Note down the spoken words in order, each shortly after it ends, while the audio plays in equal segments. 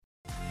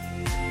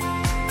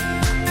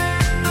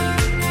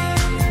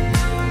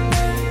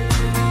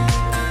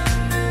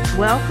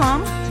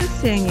Welcome to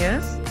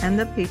Seniors and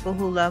the People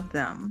Who Love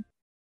Them.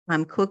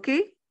 I'm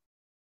Cookie.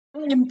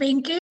 I'm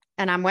Pinky.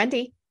 And I'm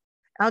Wendy.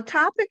 Our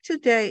topic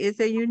today is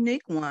a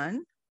unique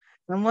one,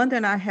 and one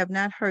that I have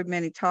not heard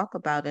many talk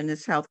about in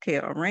this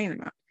healthcare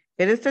arena.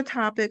 It is the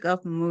topic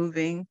of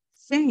moving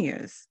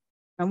seniors.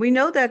 And we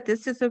know that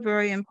this is a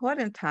very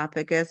important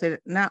topic as it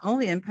not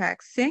only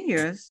impacts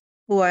seniors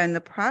who are in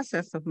the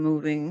process of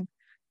moving,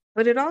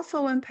 but it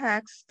also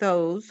impacts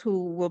those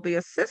who will be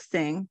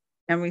assisting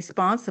and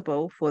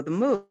responsible for the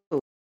move.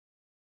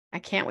 I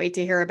can't wait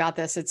to hear about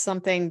this. It's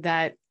something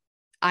that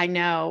I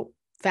know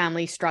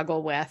families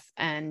struggle with.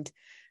 And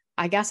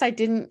I guess I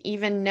didn't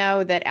even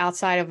know that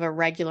outside of a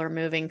regular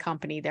moving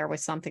company, there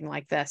was something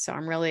like this. So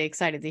I'm really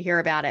excited to hear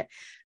about it.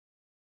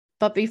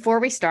 But before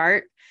we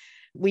start,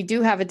 we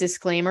do have a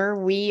disclaimer.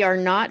 We are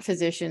not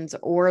physicians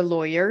or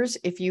lawyers.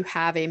 If you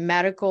have a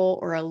medical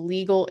or a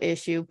legal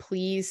issue,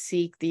 please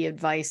seek the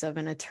advice of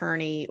an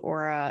attorney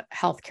or a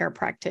healthcare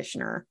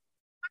practitioner.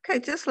 Okay,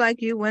 just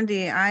like you,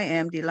 Wendy, I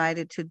am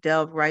delighted to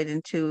delve right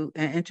into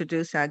and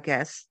introduce our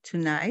guest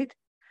tonight.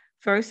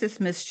 First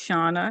is Miss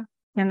Shauna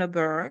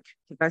Henneberg.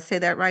 Did I say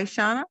that right,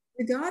 Shauna?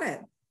 You got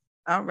it.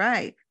 All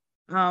right.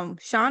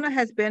 Shauna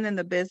has been in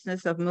the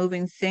business of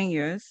moving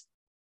seniors.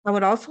 I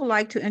would also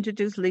like to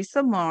introduce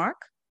Lisa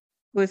Mark,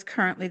 who is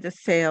currently the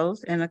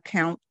sales and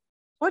account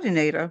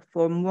coordinator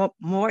for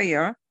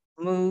Moyer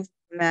Move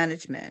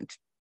Management.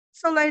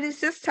 So, ladies,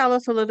 just tell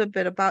us a little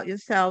bit about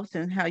yourselves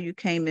and how you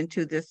came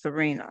into this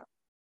arena.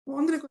 Well,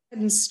 I'm going to go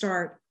ahead and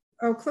start.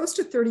 Close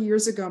to 30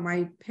 years ago,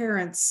 my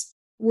parents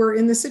were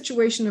in the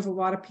situation of a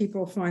lot of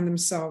people find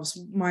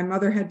themselves. My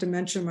mother had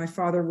dementia. My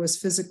father was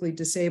physically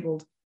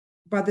disabled.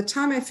 By the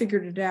time I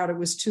figured it out, it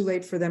was too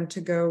late for them to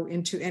go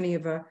into any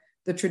of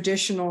the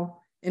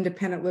traditional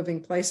independent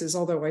living places,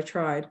 although I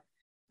tried.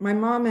 My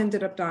mom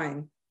ended up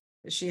dying.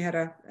 She had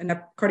a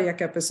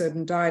cardiac episode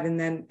and died. And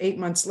then 8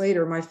 months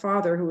later, my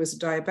father, who was a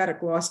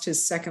diabetic, lost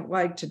his second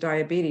leg to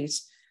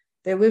diabetes.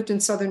 They lived in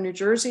southern New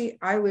Jersey.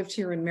 I lived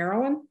here in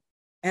Maryland.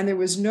 And there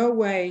was no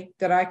way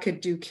that I could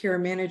do care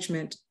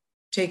management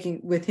taking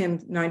with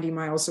him 90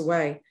 miles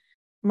away.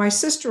 My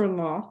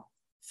sister-in-law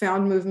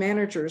found move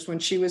managers when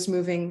she was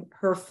moving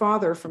her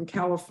father from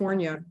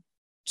California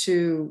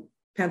to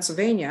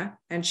Pennsylvania.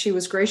 And she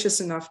was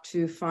gracious enough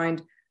to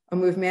find a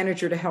move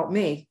manager to help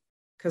me,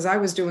 because I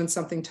was doing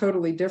something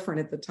totally different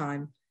at the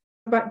time.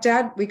 But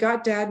we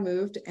got dad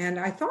moved. And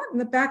I thought in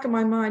the back of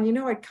my mind,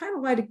 I'd kind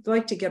of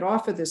like to get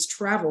off of this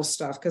travel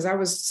stuff, because I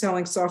was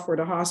selling software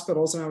to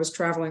hospitals and I was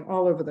traveling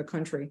all over the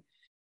country.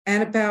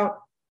 And about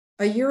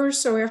a year or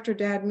so after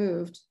dad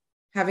moved,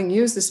 having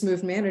used this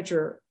move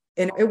manager,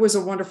 and it was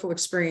a wonderful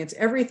experience.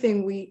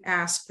 Everything we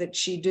asked that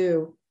she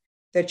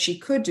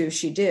could do,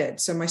 she did.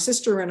 So my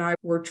sister and I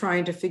were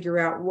trying to figure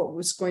out what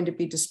was going to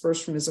be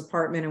dispersed from his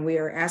apartment. And we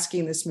are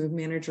asking this move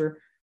manager,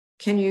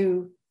 can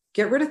you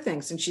get rid of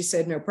things? And she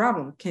said, no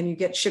problem. Can you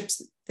get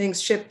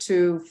things shipped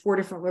to 4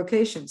 different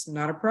locations?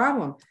 Not a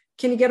problem.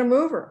 Can you get a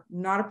mover?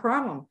 Not a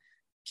problem.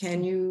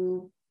 Can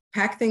you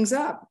pack things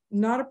up?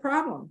 Not a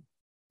problem.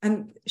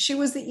 And she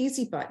was the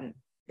easy button.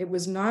 It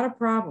was not a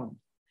problem.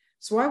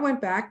 So I went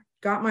back,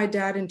 got my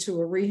dad into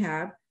a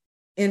rehab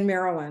in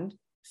Maryland,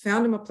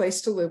 found him a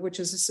place to live, which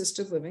is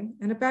assisted living.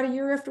 And about a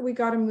year after we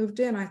got him moved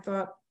in, I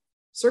thought,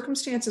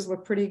 circumstances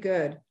look pretty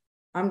good.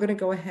 I'm going to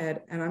go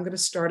ahead and I'm going to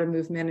start a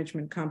move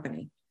management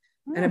company.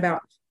 And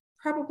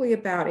probably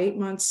about 8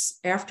 months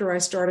after I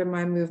started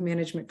my move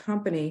management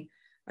company,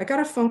 I got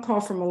a phone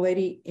call from a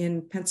lady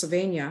in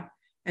Pennsylvania,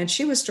 and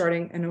she was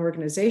starting an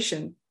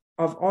organization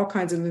of all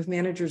kinds of move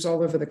managers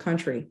all over the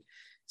country.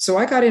 So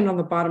I got in on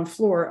the bottom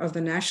floor of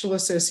the National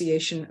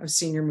Association of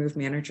Senior Move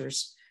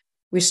Managers.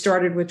 We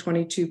started with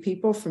 22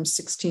 people from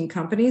 16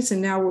 companies,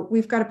 and now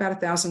we've got about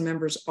 1,000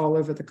 members all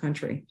over the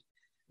country.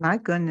 My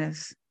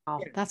goodness. Oh,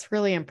 that's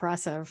really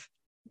impressive.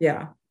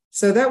 Yeah.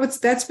 So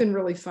that's been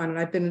really fun. And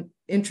I've been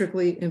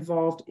intricately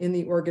involved in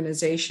the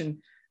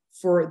organization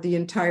for the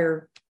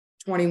entire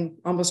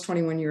almost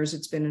 21 years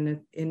it's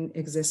been in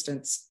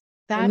existence.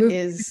 That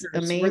is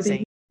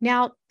amazing.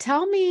 Now,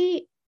 tell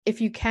me, if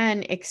you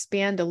can,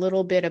 expand a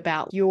little bit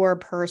about your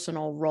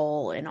personal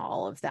role in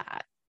all of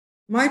that.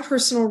 My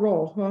personal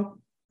role. Well,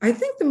 I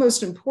think the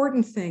most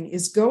important thing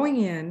is going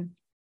in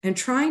and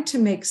trying to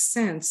make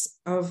sense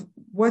of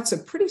what's a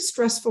pretty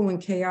stressful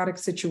and chaotic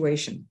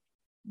situation.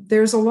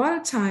 There's a lot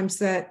of times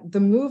that the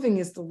moving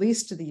is the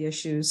least of the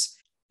issues.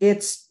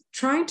 It's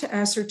trying to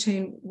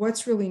ascertain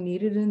what's really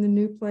needed in the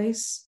new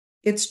place.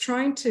 It's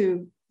trying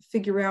to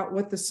figure out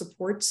what the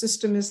support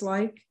system is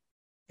like.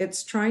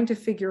 It's trying to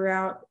figure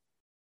out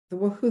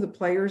who the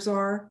players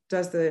are.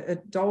 Does the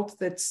adult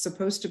that's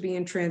supposed to be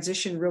in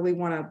transition really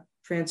want to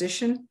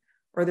transition?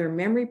 Are there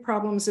memory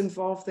problems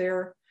involved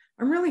there?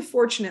 I'm really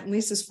fortunate, and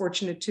Lisa's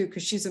fortunate too,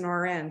 because she's an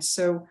RN.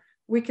 So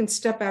we can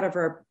step out of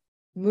our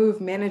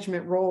move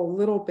management role a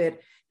little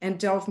bit and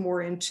delve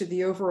more into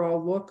the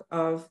overall look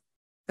of,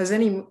 as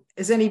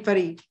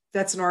anybody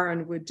that's an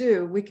RN would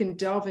do, we can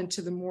delve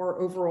into the more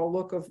overall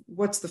look of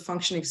what's the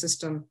functioning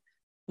system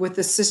with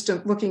the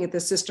system, looking at the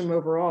system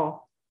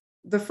overall.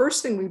 the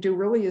first thing we do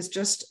really is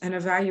just an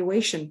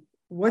evaluation.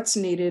 What's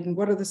needed and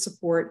what are the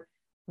support?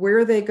 Where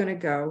are they going to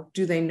go?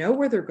 Do they know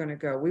where they're going to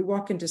go? We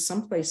walk into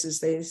some places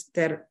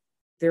that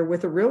they're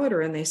with a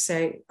realtor and they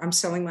say, I'm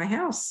selling my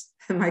house.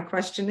 And my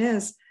question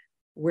is,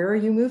 where are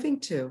you moving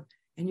to?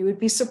 And you would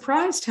be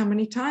surprised how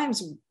many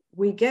times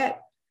we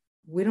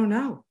don't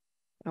know.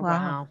 Oh,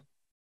 wow.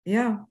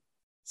 Yeah.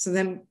 So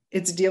then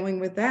it's dealing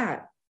with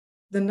that.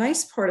 The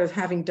nice part of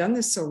having done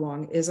this so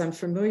long is I'm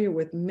familiar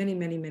with many,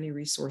 many, many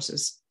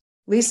resources.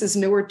 Lisa's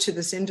newer to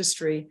this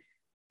industry,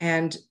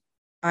 and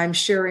I'm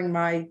sharing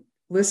my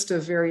list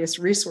of various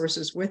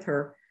resources with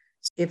her.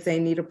 If they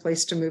need a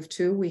place to move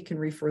to, we can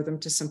refer them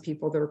to some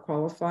people that are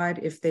qualified.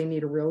 If they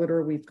need a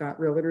realtor, we've got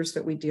realtors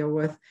that we deal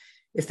with.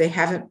 If they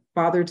haven't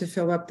bothered to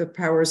fill up the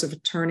powers of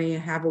attorney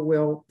and have a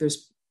will,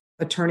 there's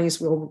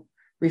attorneys we'll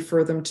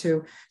refer them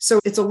to. So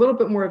it's a little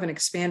bit more of an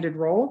expanded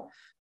role.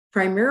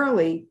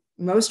 Primarily,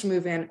 most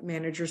move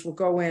managers will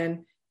go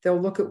in, they'll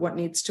look at what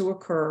needs to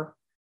occur,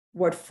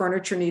 what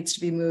furniture needs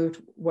to be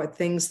moved, what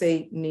things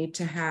they need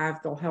to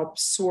have. They'll help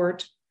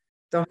sort,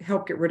 they'll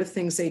help get rid of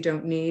things they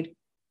don't need.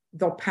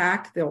 They'll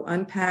pack, they'll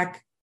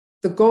unpack.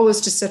 The goal is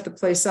to set the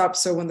place up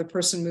so when the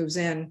person moves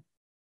in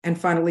and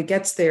finally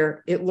gets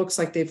there, it looks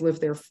like they've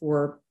lived there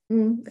for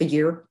a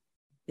year.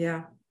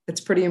 Yeah, it's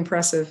pretty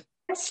impressive.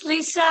 Yes,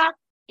 Lisa,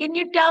 can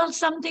you tell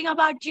something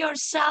about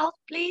yourself,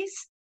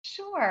 please?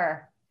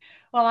 Sure.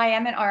 Well, I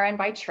am an RN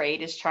by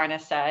trade, as Charna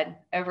said.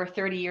 Over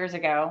 30 years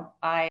ago,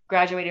 I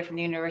graduated from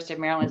the University of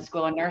Maryland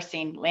School of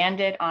Nursing,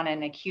 landed on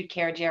an acute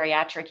care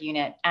geriatric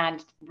unit,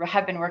 and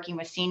have been working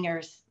with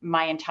seniors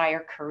my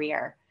entire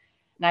career.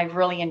 And I've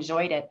really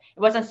enjoyed it. It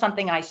wasn't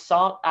something I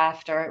sought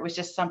after. It was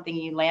just something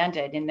you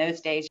landed. In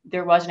those days,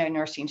 there was no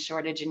nursing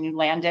shortage, and you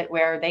landed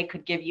where they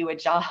could give you a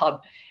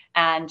job.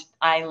 And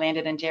I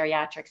landed in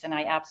geriatrics, and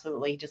I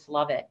absolutely just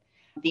love it.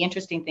 The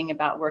interesting thing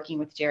about working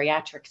with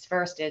geriatrics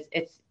first is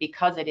it's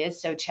because it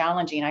is so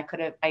challenging.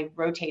 I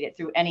rotated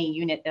through any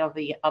unit of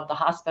the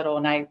hospital,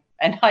 and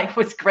I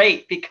was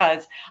great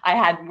because I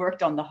had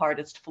worked on the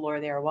hardest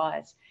floor there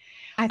was.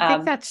 I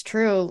think that's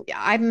true.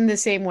 I'm the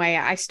same way.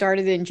 I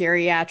started in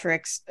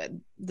geriatrics.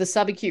 The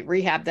subacute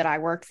rehab that I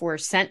worked for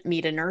sent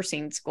me to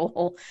nursing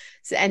school,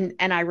 and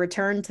I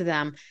returned to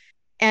them.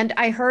 And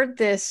I heard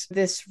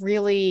this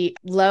really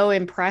low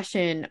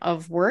impression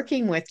of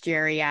working with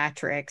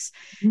geriatrics,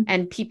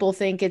 and people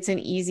think it's an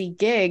easy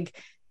gig.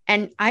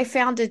 And I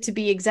found it to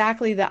be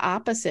exactly the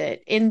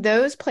opposite. In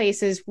those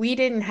places, we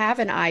didn't have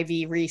an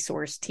IV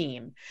resource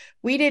team.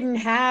 We didn't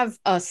have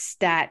a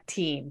stat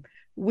team.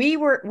 We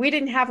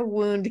didn't have a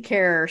wound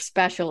care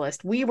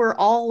specialist. We were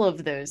all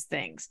of those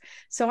things.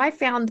 So I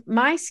found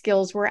my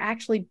skills were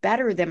actually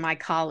better than my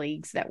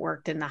colleagues that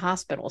worked in the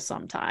hospital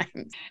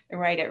sometimes.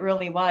 Right, it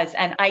really was.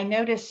 And I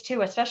noticed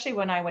too, especially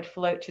when I would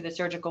float to the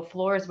surgical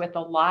floors with a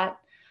lot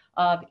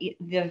of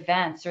the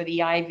vents or the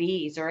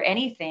IVs or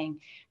anything,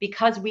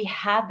 because we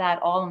had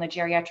that all on the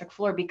geriatric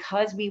floor,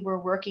 because we were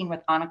working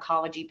with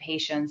oncology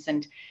patients,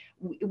 and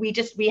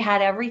we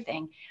had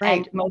everything. Right.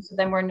 And most of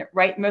them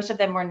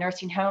were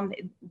nursing home.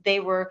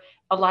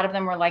 A lot of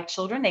them were like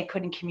children. They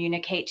couldn't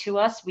communicate to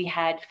us. We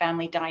had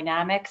family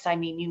dynamics. I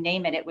mean, you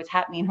name it, it was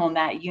happening on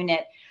that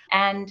unit.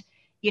 And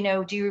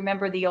do you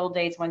remember the old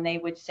days when they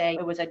would say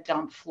it was a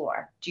dump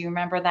floor? Do you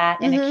remember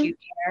that in acute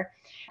care?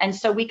 And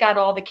so we got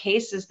all the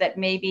cases that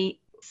maybe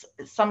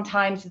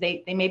sometimes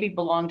they maybe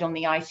belonged on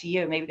the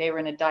ICU. Maybe they were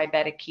in a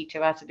diabetic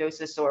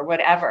ketoacidosis or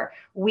whatever.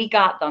 We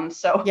got them.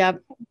 So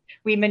yep.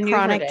 We maneuvered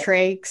chronic it.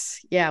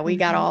 trachs. Yeah, we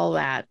got all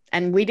that.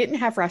 And we didn't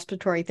have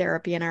respiratory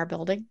therapy in our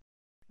building.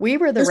 We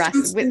were the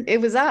rest. It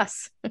was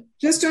us.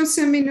 Just don't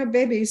send me no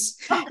babies.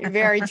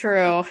 Very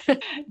true.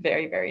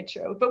 Very, very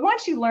true. But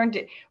once you learned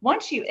it,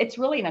 it's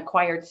really an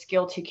acquired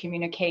skill to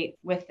communicate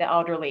with the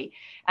elderly.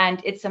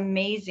 And it's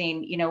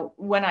amazing,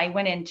 when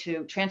I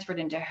transferred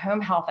into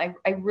home health,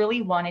 I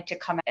really wanted to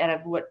come out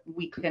of what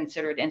we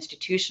considered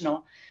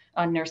institutional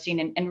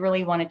nursing and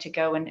really wanted to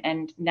go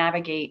and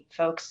navigate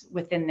folks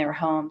within their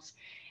homes.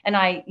 And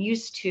I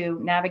used to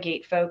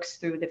navigate folks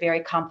through the very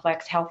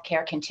complex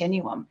healthcare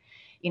continuum,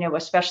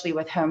 especially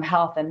with home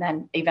health and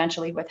then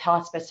eventually with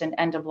hospice and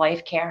end of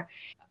life care.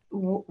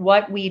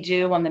 What we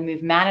do on the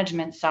move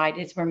management side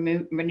is we're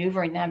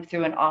maneuvering them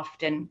through an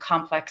often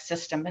complex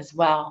system as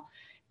well.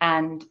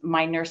 And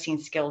my nursing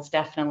skills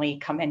definitely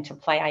come into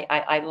play.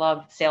 I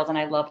love sales and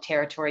I love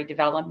territory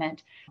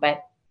development,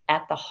 but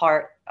at the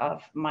heart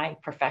of my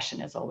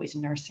profession is always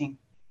nursing.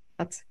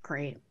 That's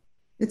great.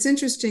 It's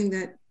interesting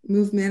that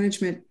move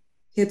management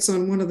hits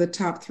on one of the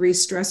top 3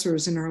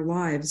 stressors in our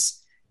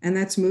lives, and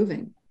that's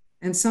moving.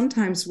 And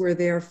sometimes we're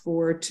there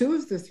for 2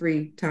 of the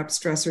 3 top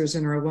stressors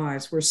in our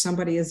lives, where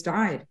somebody has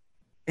died.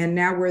 And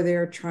now we're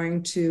there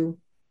trying to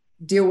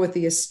deal with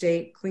the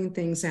estate, clean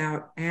things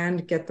out,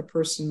 and get the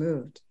person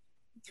moved.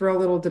 Throw a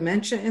little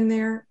dementia in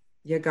there,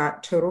 you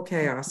got total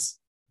chaos.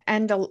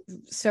 And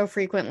so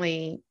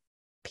frequently,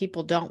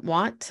 people don't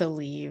want to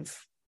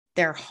leave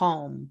their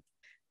home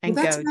and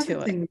go to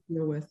it. Thing to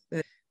deal with.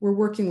 That we're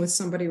working with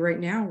somebody right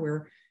now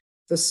where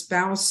the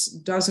spouse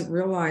doesn't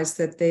realize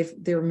that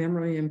they're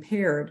memory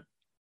impaired.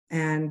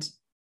 And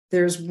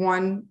there's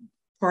one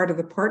part of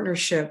the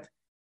partnership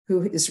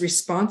who is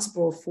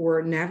responsible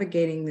for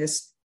navigating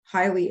this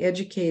highly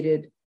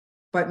educated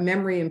but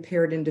memory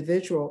impaired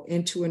individual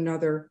into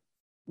another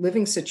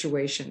living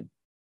situation.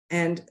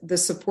 And the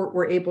support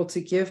we're able to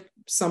give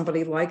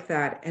somebody like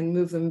that and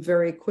move them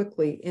very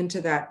quickly into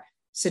that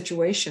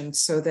situation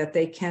so that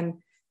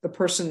the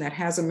person that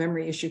has a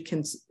memory issue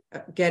can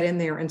get in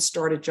there and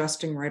start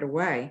adjusting right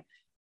away.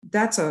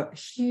 That's a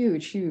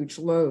huge, huge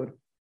load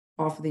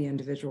off of the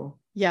individual.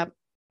 Yep.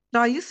 Now,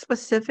 are you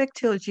specific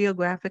to a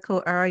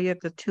geographical area?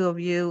 The two of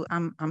you,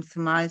 I'm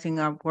surmising,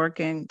 are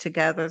working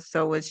together.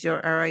 So is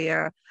your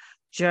area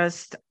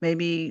just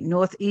maybe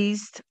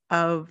northeast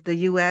of the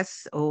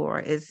U.S.,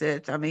 or is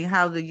it, I mean,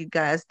 how do you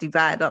guys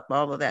divide up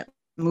all of that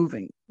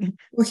moving?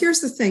 Well, here's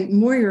the thing,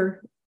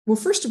 Moyer. Well,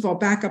 first of all,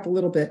 back up a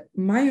little bit.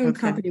 My own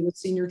Okay. company was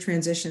Senior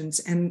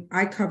Transitions, and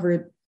I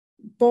covered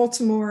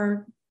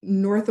Baltimore,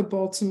 north of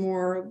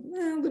Baltimore,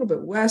 a little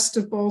bit west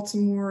of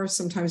Baltimore,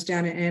 sometimes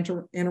down in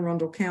Anne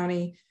Arundel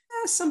County,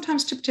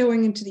 sometimes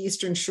tiptoeing into the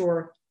Eastern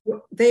Shore.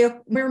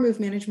 Moyer Move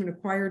Management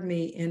acquired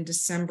me in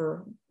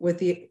December with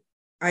the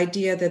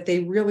idea that they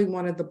really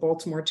wanted the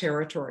Baltimore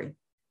territory.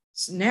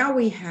 So now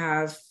we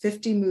have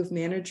 50 move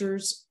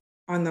managers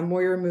on the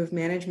Moyer Move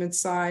Management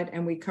side,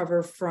 and we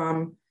cover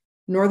from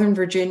Northern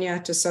Virginia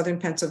to Southern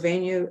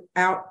Pennsylvania,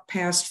 out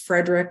past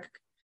Frederick,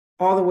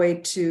 all the way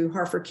to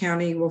Harford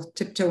County. We'll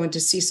tiptoe into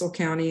Cecil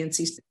County and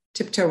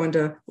tiptoe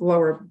into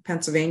lower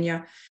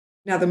Pennsylvania.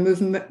 Now,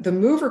 the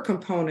mover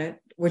component,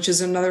 which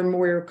is another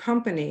Moyer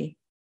company,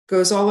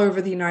 goes all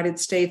over the United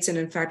States. And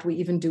in fact, we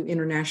even do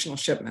international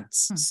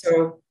shipments.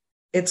 So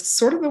it's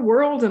sort of the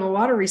world in a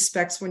lot of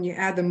respects when you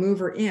add the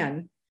mover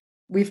in.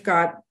 We've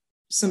got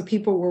some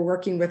people we're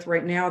working with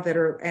right now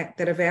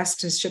that have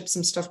asked to ship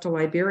some stuff to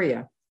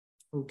Liberia.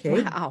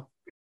 Okay. Wow.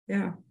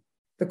 Yeah.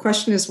 The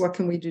question is, what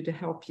can we do to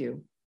help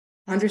you?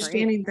 That's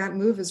Understanding that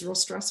move is real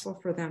stressful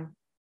for them.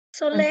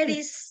 So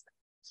ladies,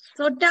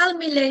 so tell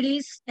me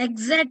ladies,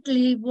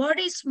 exactly what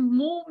is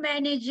move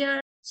manager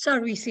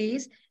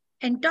services,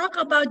 and talk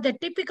about the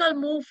typical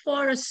move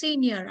for a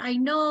senior. I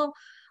know,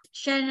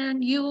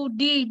 Shannon, you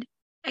did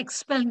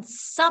explain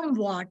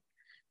somewhat,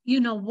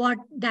 what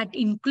that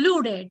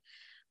included,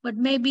 but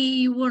maybe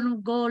you want to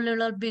go a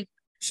little bit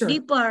Sure.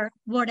 deeper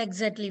what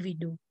exactly we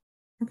do.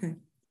 Okay.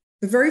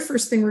 The very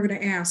first thing we're going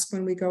to ask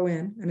when we go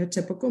in a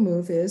typical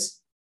move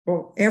is,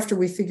 well, after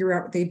we figure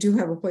out they do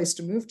have a place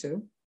to move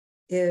to,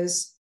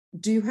 is,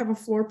 do you have a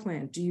floor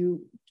plan?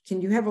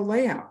 Can you have a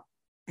layout?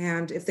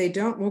 And if they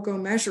don't, we'll go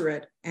measure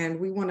it. And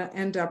we want to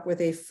end up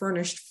with a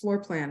furnished floor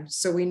plan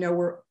so we know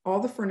where all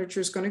the furniture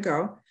is going to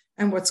go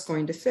and what's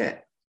going to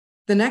fit.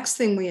 The next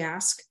thing we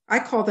ask, I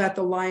call that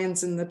the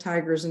lions and the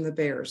tigers and the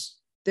bears.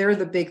 They're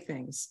the big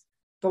things.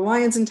 The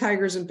lions and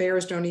tigers and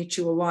bears don't eat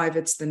you alive.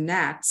 It's the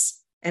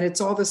gnats. And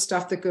it's all the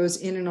stuff that goes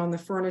in and on the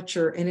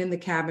furniture and in the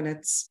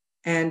cabinets.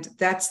 And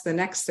that's the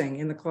next thing,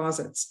 in the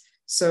closets.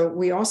 So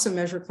we also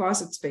measure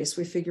closet space.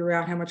 We figure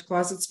out how much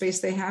closet space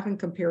they have and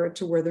compare it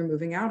to where they're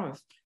moving out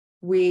of.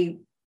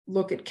 We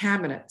look at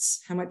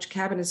cabinets, how much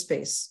cabinet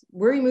space.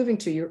 Where are you moving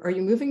to? Are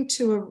you moving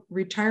to a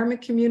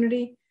retirement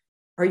community?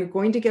 Are you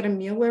going to get a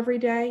meal every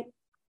day?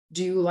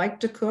 Do you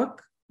like to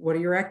cook? What are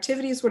your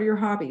activities? What are your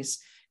hobbies?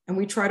 And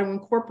we try to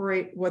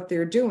incorporate what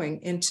they're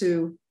doing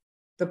into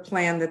the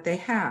plan that they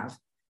have.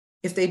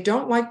 If they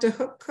don't like to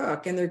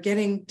cook and they're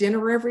getting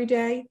dinner every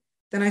day,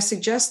 then I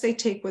suggest they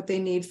take what they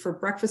need for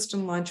breakfast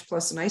and lunch,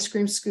 plus an ice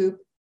cream scoop,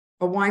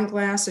 a wine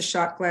glass, a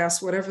shot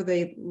glass, whatever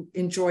they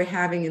enjoy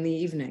having in the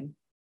evening.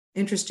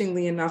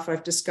 Interestingly enough,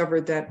 I've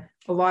discovered that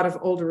a lot of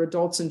older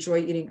adults enjoy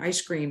eating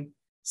ice cream,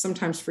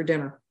 sometimes for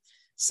dinner.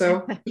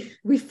 So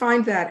we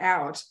find that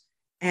out,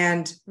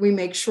 and we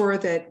make sure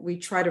that we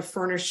try to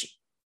furnish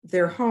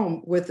their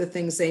home with the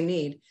things they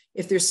need.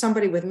 If there's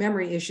somebody with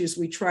memory issues,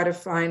 we try to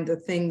find the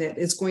thing that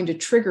is going to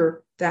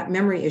trigger that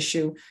memory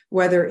issue,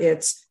 whether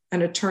it's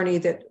an attorney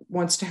that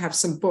wants to have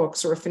some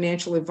books, or a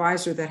financial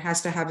advisor that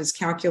has to have his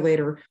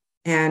calculator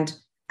and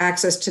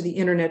access to the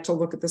internet to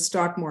look at the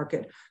stock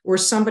market, or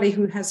somebody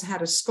who has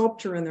had a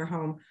sculpture in their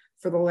home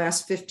for the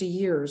last 50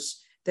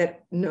 years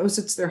that knows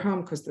it's their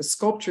home because the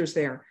sculpture's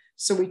there.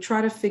 So we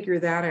try to figure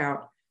that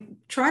out.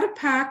 Try to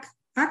pack.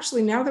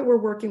 Actually, now that we're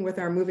working with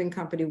our moving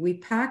company, we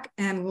pack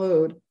and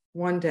load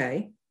one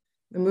day.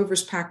 The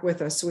movers pack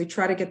with us. So we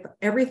try to get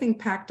everything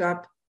packed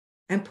up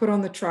and put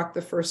on the truck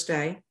the first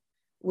day.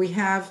 We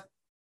have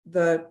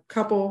the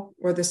couple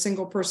or the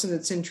single person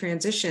that's in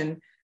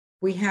transition.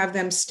 We have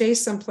them stay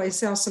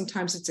someplace else.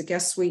 Sometimes it's a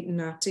guest suite in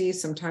a sea,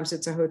 sometimes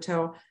it's a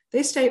hotel.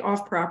 They stay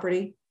off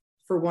property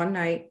for one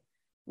night.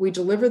 We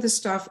deliver the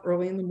stuff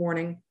early in the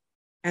morning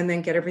and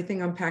then get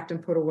everything unpacked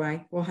and put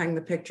away. We'll hang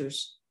the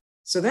pictures.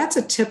 So that's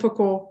a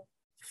typical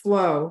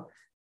flow.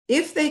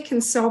 If they can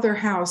sell their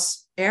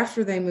house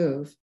after they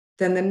move,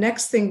 then the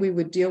next thing we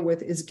would deal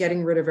with is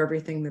getting rid of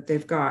everything that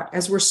they've got.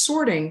 As we're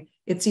sorting,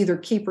 it's either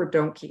keep or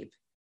don't keep.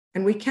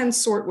 And we can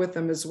sort with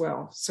them as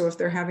well. So if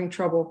they're having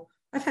trouble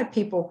I've had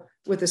people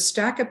with a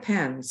stack of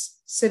pens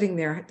sitting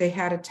there. They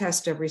had to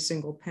test every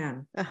single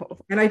pen. Oh.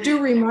 And I do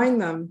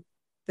remind them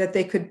that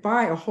they could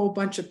buy a whole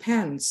bunch of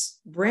pens,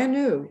 brand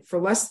new, for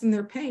less than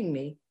they're paying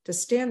me to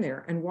stand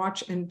there and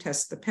watch and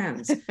test the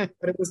pens. But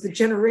it was the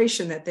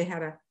generation that they had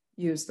to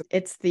use them.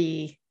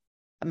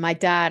 My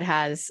dad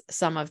has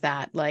some of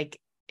that. Like,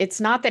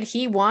 it's not that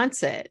he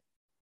wants it.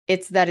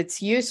 It's that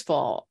it's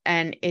useful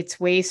and it's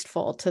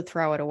wasteful to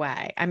throw it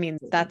away. I mean,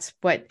 that's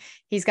what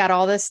he's got,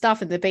 all this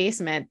stuff in the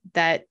basement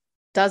that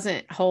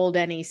doesn't hold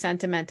any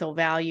sentimental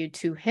value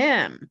to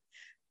him,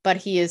 but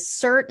he is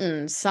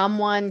certain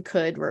someone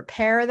could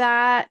repair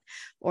that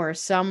or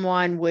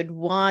someone would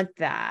want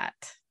that.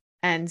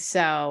 And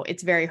so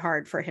it's very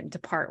hard for him to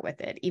part with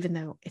it, even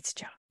though it's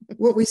junk.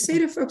 What we say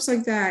to folks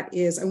like that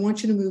is, I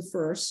want you to move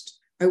first.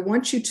 I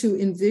want you to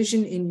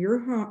envision in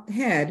your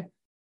head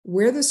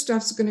where the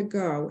stuff's going to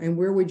go and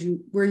where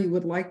you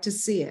would like to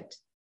see it.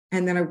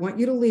 And then I want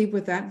you to leave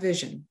with that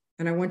vision.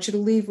 And I want you to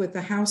leave with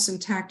the house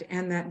intact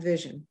and that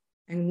vision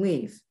and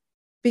leave.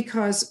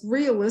 Because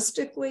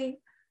realistically,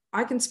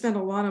 I can spend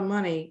a lot of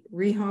money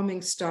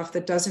rehoming stuff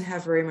that doesn't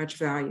have very much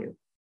value.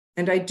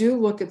 And I do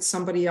look at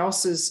somebody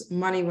else's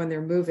money when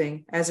they're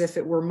moving as if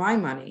it were my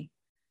money.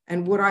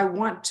 And would I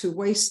want to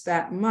waste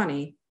that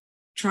money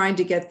trying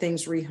to get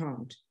things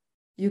rehomed?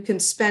 You can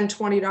spend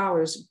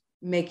 $20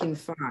 making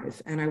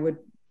 $5. And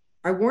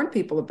I warn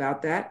people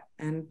about that.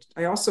 And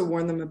I also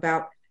warn them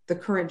about the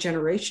current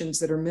generations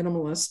that are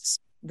minimalists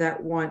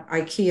that want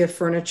IKEA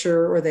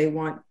furniture, or they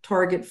want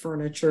Target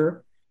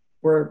furniture,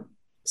 or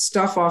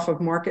stuff off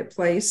of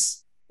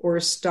Marketplace, or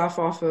stuff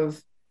off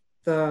of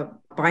the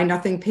Buy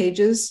Nothing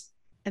pages.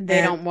 And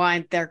they don't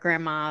want their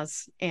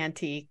grandma's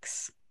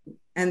antiques.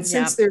 And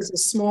since there's a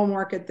small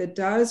market that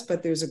does,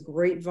 but there's a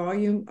great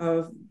volume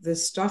of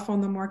this stuff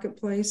on the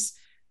marketplace,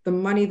 the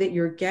money that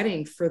you're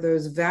getting for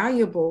those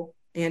valuable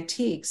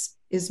antiques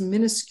is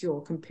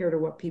minuscule compared to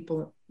what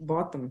people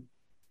bought them.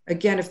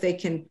 Again, if they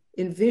can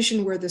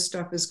envision where this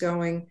stuff is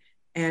going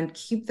and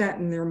keep that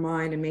in their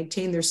mind and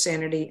maintain their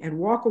sanity and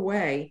walk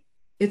away,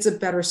 it's a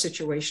better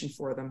situation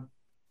for them.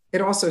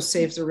 It also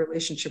saves their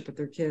relationship with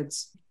their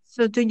kids.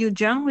 So do you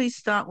generally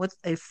start with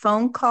a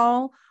phone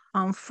call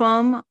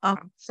from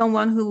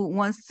someone who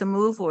wants to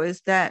move, or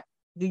do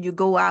you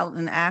go out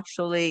and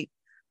actually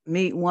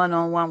meet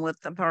one-on-one with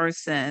the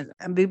person?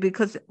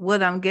 Because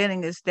what I'm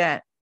getting is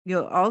that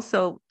you're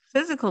also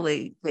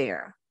physically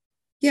there.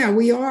 Yeah,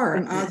 we are.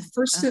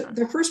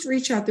 The first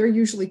reach out, they're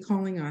usually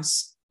calling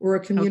us, or a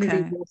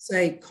community will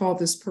say, call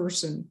this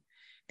person.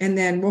 And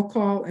then we'll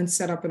call and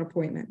set up an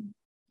appointment.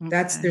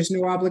 There's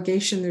no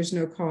obligation. There's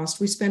no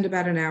cost. We spend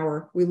about an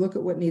hour. We look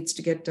at what needs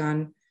to get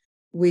done.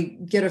 We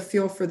get a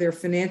feel for their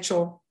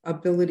financial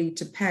ability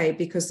to pay,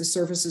 because the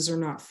services are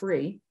not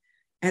free.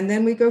 And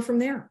then we go from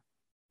there.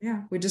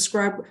 Yeah,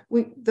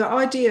 the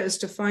idea is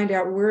to find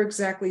out where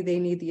exactly they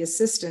need the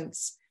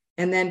assistance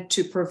and then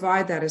to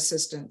provide that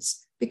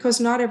assistance, because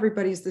not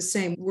everybody's the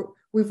same.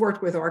 We've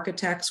worked with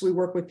architects. We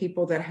work with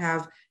people that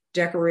have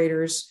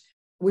decorators.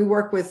 We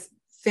work with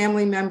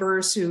family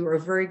members who are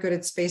very good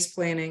at space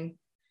planning.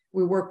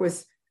 We work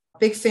with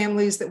big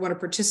families that want to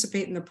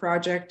participate in the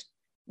project.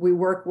 We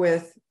work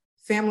with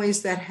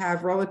families that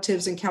have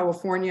relatives in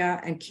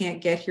California and can't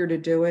get here to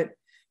do it.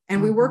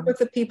 And we work with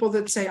the people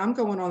that say, I'm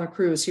going on a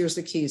cruise. Here's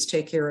the keys.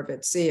 Take care of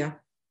it. See ya.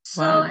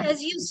 So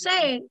as you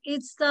say,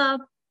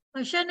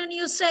 Shannon,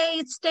 you say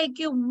it's take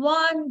you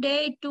 1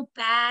 day to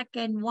pack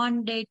and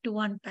 1 day to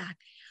unpack.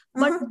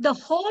 But the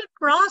whole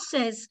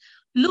process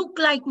look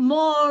like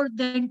more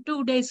than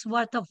 2 days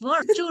worth of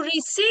work. To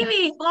receive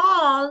a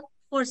call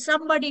for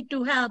somebody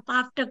to help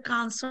after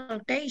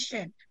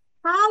consultation,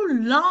 how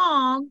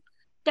long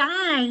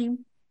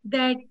time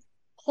that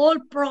whole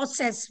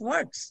process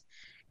works?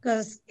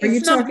 Because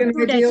it's not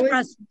 2 days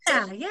process.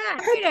 Yeah,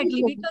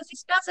 immediately, because it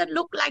doesn't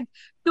look like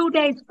 2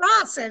 days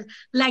process,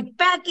 like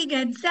packing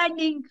and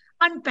sending,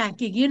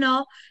 unpacking,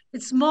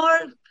 it's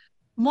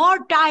more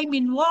time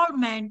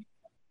involvement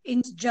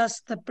in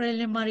just the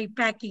preliminary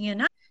packing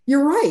and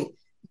You're right.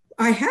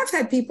 I have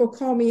had people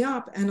call me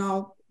up, and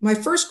my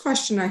first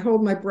question, I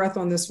hold my breath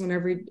on this one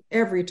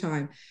every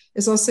time,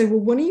 is I'll say, well,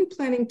 when are you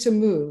planning to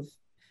move?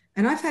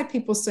 And I've had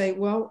people say,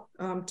 well,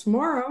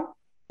 tomorrow.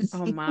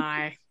 Oh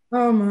my.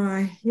 Oh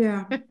my,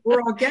 yeah.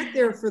 Or I'll get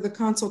there for the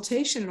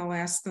consultation and I'll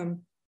ask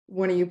them,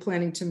 when are you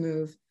planning to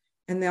move?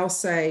 And they'll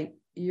say,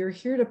 you're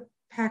here to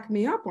pack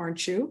me up,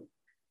 aren't you?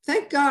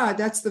 Thank God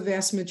that's the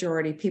vast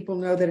majority. People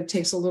know that it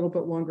takes a little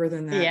bit longer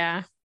than that.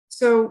 Yeah.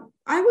 So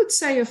I would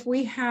say if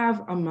we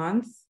have a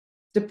month,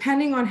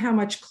 depending on how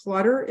much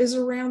clutter is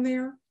around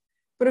there,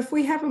 but if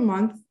we have a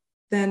month,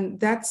 then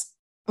that's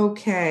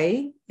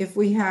okay. If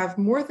we have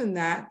more than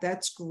that,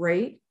 that's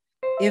great.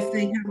 If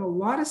they have a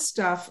lot of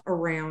stuff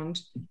around,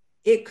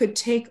 it could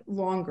take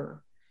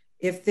longer.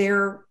 If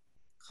they're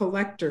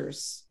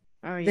collectors,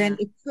 then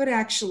it could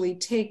actually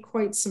take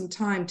quite some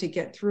time to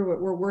get through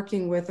it. We're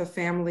working with a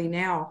family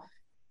now.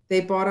 They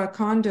bought a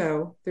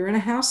condo. They're in a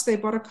house. They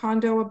bought a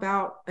condo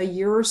about a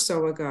year or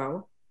so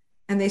ago,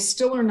 and they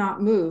still are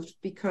not moved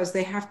because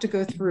they have to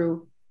go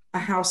through a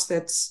house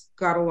that's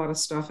got a lot of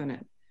stuff in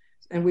it.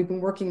 And we've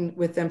been working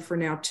with them for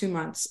now 2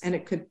 months, and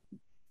it could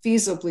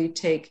feasibly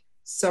take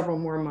several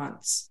more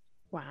months.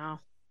 Wow.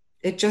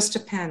 It just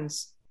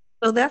depends.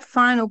 So that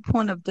final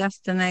point of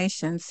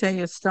destination, say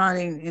you're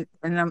starting,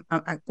 and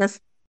I guess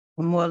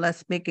I'm more or less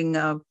speaking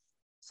of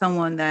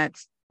someone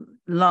that's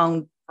a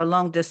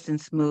long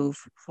distance move,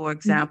 for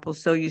example.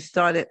 So you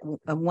started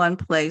at one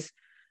place.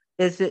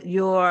 Is it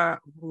your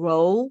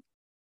role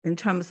in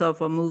terms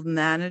of a move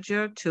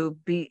manager to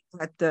be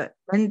at the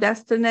end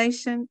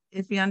destination,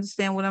 if you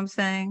understand what I'm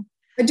saying?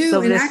 I do.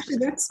 So And this, actually,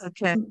 that's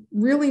okay. a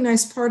really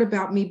nice part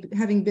about me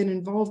having been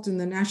involved in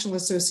the National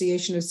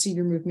Association of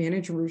Senior Move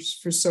Managers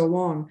for so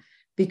long,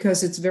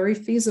 because it's very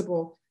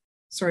feasible.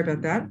 Sorry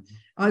about that.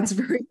 It's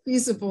very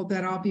feasible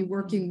that I'll be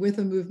working with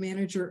a move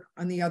manager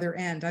on the other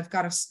end. I've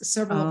got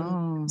several of them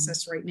in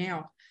process right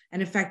now.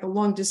 And in fact, the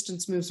long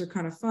distance moves are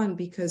kind of fun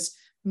because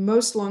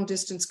most long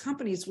distance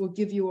companies will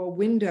give you a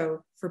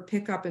window for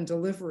pickup and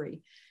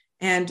delivery.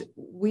 And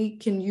we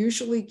can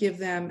usually give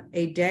them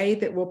a day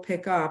that we'll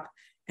pick up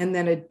and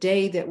then a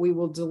day that we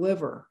will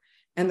deliver.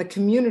 And the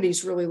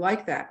communities really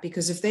like that,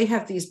 because if they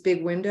have these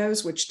big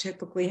windows, which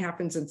typically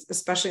happens,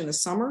 especially in the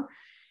summer,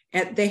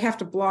 and they have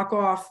to block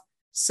off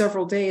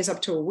several days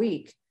up to a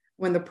week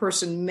when the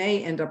person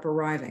may end up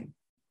arriving.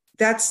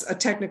 That's a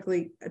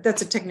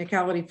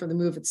technicality for the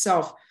move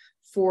itself.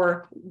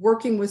 For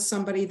working with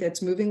somebody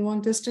that's moving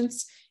long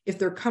distance, if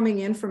they're coming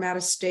in from out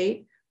of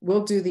state,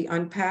 we'll do the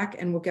unpack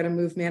and we'll get a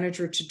move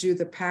manager to do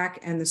the pack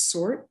and the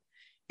sort.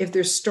 If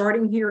they're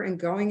starting here and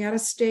going out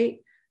of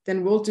state,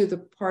 then we'll do the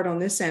part on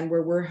this end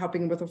where we're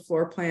helping with a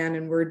floor plan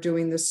and we're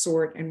doing the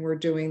sort and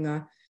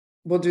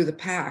we'll do the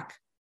pack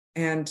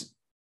and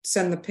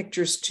send the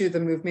pictures to the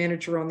move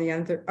manager on the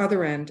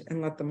other end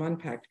and let them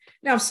unpack.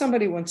 Now, if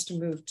somebody wants to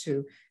move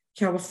to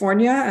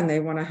California and they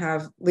want to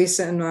have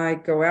Lisa and I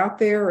go out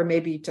there, or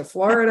maybe to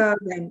Florida,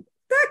 then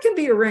that can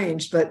be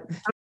arranged. But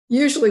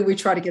usually we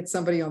try to get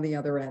somebody on the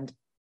other end.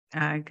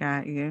 I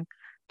got you.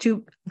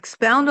 To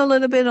expound a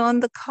little bit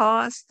on the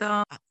cost,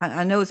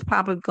 I know it's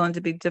probably going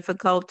to be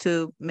difficult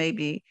to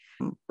maybe,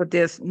 but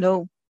there's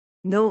no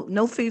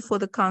fee for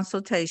the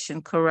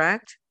consultation,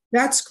 correct?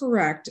 That's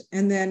correct.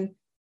 And then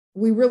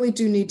we really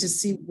do need to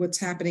see what's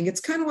happening.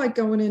 It's kind of like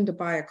going in to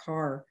buy a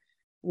car.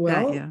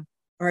 Well,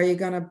 are you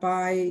going to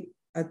buy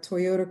a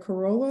Toyota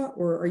Corolla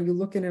or are you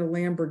looking at a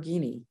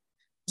Lamborghini?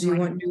 Do you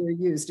want new or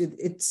used?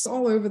 It's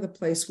all over the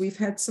place. We've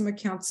had some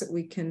accounts that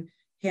we can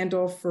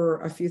handle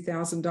for a few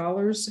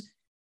 $1,000s.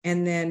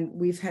 And then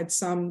we've had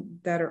some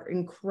that are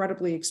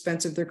incredibly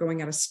expensive. They're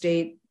going out of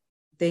state.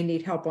 They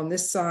need help on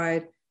this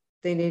side.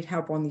 They need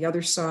help on the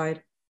other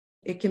side.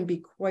 It can be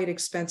quite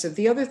expensive.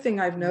 The other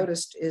thing I've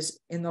noticed is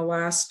in the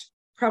last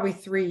probably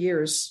 3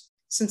 years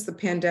since the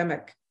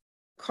pandemic,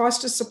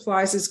 cost of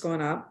supplies has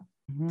gone up.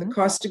 Mm-hmm. The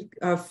cost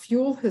of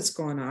fuel has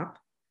gone up.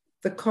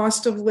 The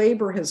cost of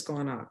labor has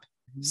gone up.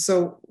 Mm-hmm.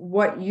 So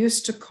what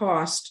used to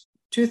cost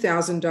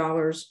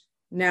 $2,000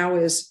 now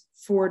is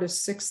 $4,000 to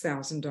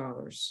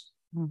 $6,000.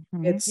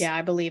 Mm-hmm.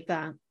 I believe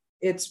that.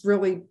 It's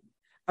really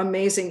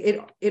amazing.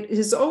 It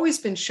has always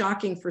been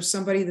shocking for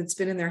somebody that's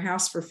been in their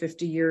house for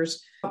 50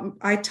 years.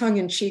 I tongue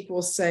in cheek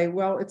will say,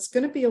 well, it's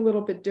going to be a little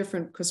bit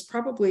different because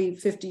probably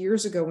 50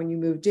 years ago when you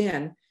moved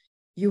in,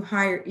 you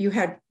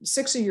had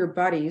 6 of your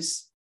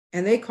buddies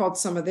and they called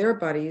some of their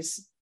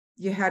buddies.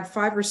 You had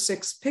 5 or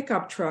 6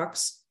 pickup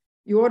trucks.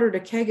 You ordered a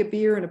keg of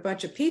beer and a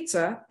bunch of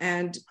pizza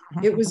and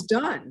it was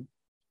done.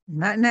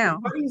 Not now.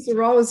 Your buddies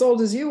are all as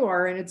old as you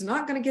are, and it's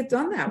not going to get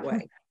done that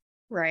way.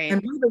 Right. And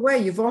by the way,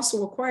 you've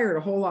also acquired a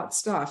whole lot of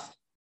stuff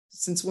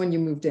since when you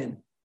moved in.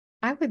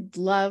 I would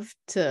love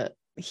to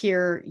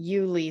hear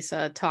you,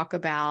 Lisa, talk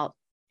about,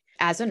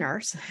 as a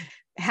nurse,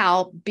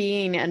 how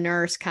being a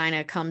nurse kind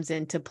of comes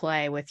into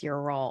play with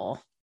your role.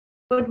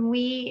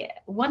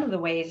 One of the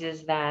ways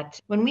is that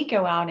when we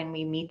go out and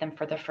we meet them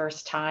for the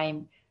first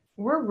time,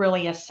 we're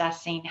really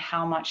assessing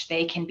how much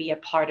they can be a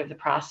part of the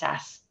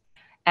process.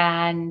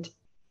 And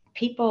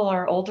people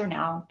are older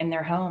now in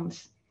their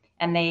homes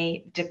and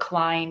they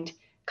declined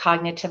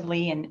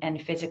cognitively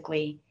and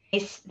physically.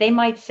 They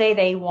might say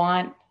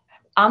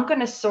I'm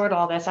going to sort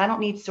all this. I don't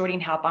need sorting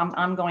help.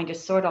 I'm going to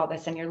sort all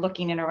this. And you're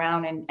looking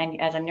around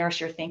and as a nurse,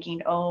 you're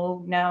thinking,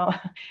 oh no,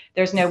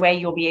 there's no way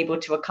you'll be able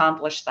to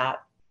accomplish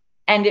that.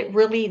 And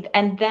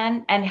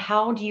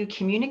how do you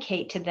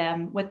communicate to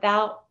them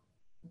without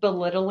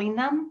belittling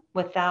them,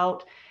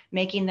 without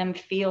making them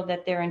feel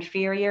that they're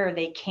inferior or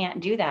they can't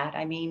do that?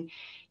 I mean,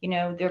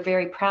 they're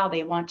very proud.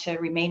 They want to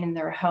remain in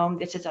their home.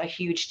 This is a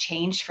huge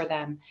change for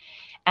them.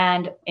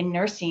 And in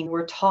nursing,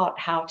 we're taught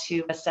how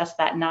to assess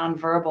that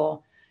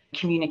nonverbal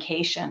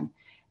communication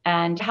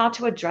and how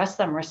to address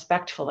them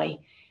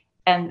respectfully.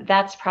 And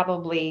that's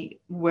probably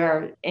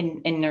where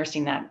in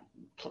nursing that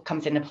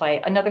comes into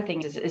play. Another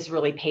thing is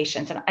really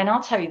patience. And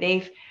I'll tell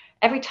you,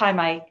 every time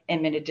I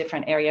am in a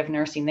different area of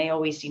nursing, they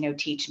always,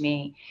 teach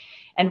me.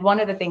 And one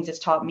of the things that's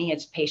taught me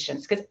is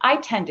patience, because I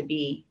tend to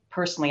be,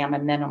 personally, I'm a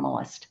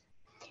minimalist.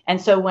 And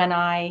so when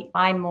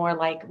I'm more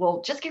like,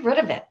 well, just get rid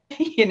of it,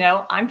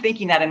 I'm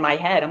thinking that in my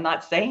head, I'm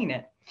not saying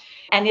it.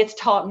 And it's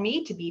taught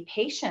me to be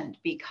patient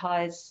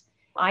because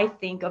I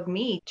think of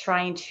me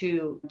trying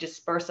to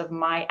disperse of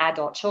my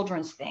adult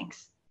children's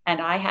things. And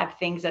I have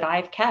things that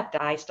I've kept.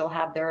 I still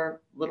have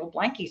their little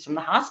blankies from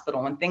the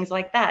hospital and things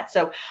like that.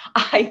 So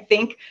I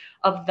think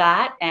of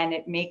that, and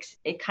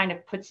it kind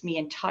of puts me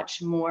in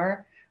touch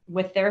more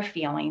with their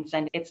feelings.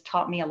 And it's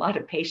taught me a lot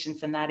of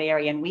patience in that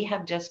area. And we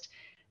have just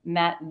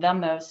met the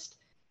most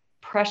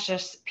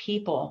precious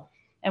people.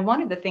 And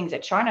one of the things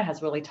that Charna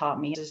has really taught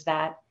me is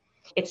that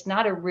it's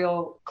not a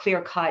real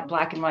clear cut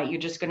black and white. You're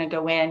just going to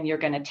go in, you're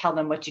going to tell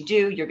them what you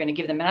do, you're going to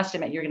give them an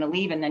estimate, you're going to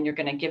leave, and then you're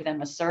going to give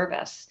them a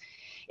service.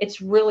 It's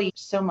really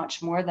so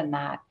much more than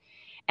that.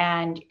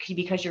 And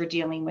because you're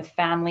dealing with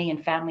family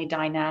and family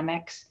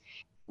dynamics,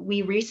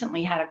 we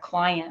recently had a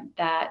client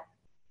that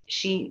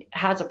she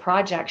has a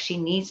project, she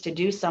needs to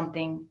do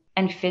something,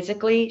 and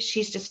physically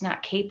she's just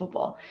not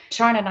capable.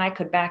 Sharon and I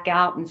could back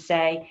out and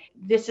say,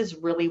 this is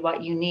really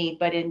what you need.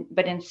 But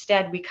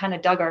instead we kind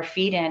of dug our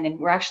feet in, and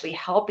we're actually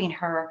helping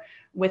her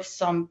with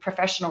some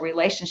professional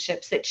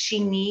relationships that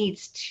she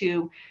needs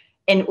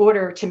in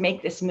order to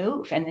make this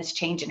move and this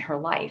change in her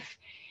life.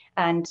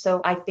 And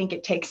so I think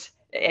it takes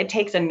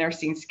a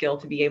nursing skill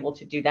to be able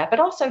to do that, but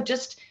also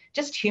just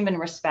human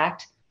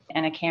respect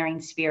and a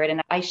caring spirit.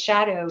 And I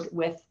shadowed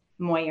with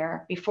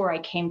Moyer before I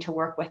came to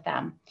work with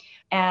them.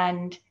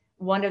 And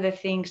one of the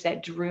things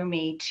that drew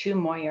me to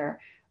Moyer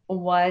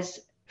was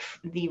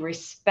the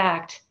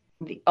respect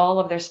all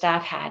of their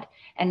staff had,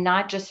 and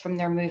not just from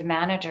their move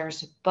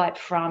managers, but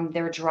from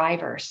their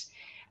drivers.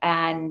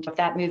 And if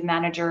that move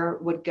manager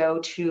would go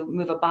to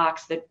move a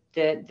box,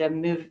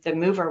 the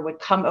mover would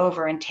come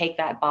over and take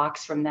that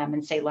box from them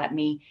and say, let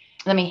me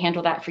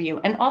handle that for you.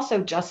 And also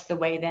just the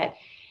way that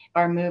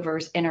our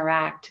movers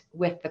interact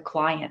with the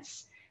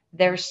clients.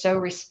 They're so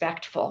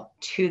respectful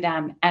to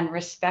them and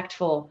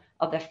respectful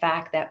of the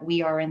fact that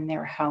we are in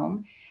their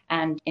home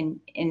and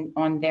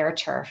on their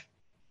turf.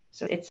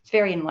 So it's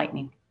very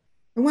enlightening.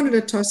 I wanted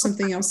to toss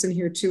something else in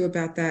here too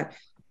about that.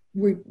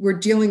 We're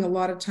dealing a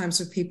lot of times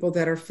with people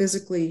that are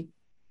physically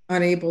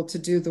unable to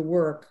do the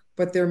work,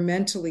 but they're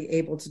mentally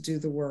able to do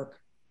the work.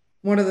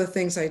 One of the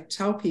things I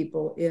tell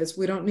people is,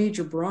 we don't need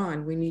your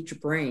brawn, we need your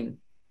brain.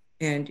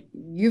 And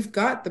you've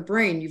got the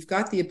brain, you've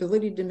got the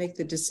ability to make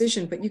the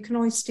decision, but you can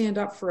only stand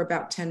up for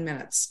about 10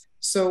 minutes.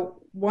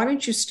 So why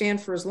don't you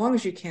stand for as long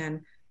as you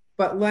can,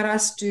 but let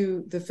us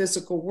do the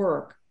physical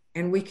work,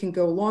 and we can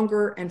go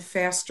longer and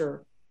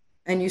faster,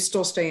 and you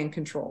still stay in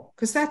control,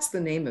 because that's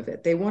the name of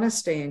it. They want to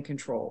stay in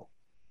control.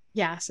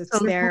 Yes, it's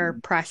their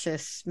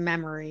precious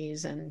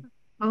memories and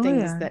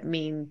things that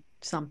mean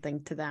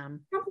something to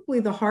them. Probably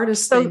the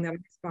hardest thing that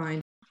I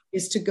find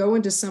is to go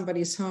into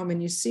somebody's home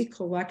and you see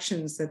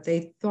collections that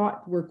they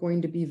thought were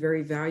going to be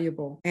very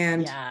valuable.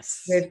 And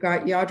they've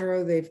got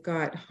Yadro, they've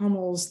got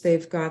Hummels,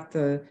 they've got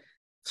the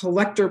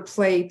collector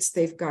plates,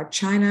 they've got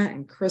china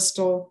and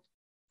crystal.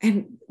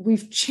 And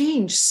we've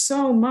changed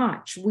so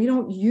much. We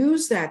don't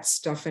use that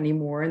stuff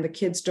anymore, and the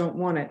kids don't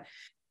want it.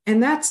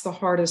 And that's the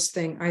hardest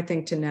thing, I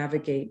think, to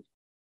navigate,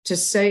 to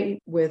say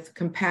with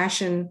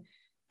compassion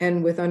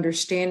and with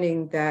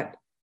understanding that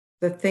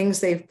the things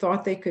they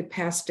thought they could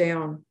pass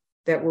down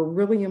that were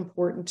really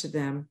important to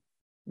them,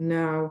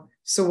 no.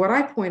 So what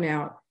I point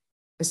out,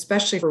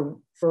 especially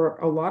for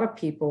a lot of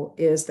people,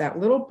 is that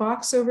little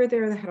box over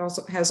there that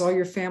also has all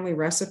your family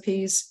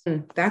recipes.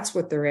 That's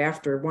what they're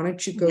after. Why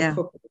don't you go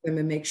cook with them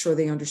and make sure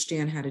they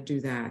understand how to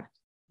do that?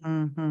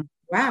 Mm-hmm.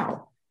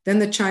 Wow. Then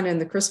the china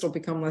and the crystal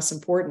become less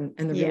important,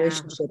 and the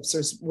relationships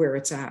is where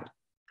it's at.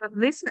 At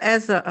least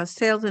as a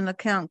sales and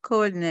account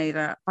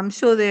coordinator, I'm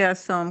sure there are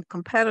some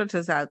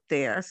competitors out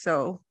there.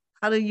 So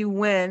how do you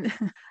win?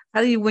 How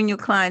do you win your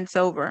clients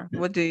over?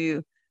 What do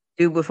you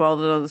do with all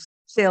of those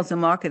sales and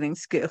marketing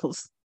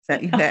skills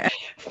that you have?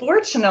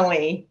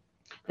 Fortunately,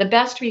 the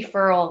best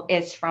referral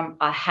is from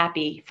a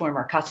happy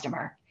former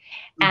customer.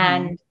 Mm-hmm.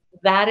 And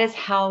that is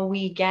how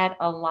we get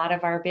a lot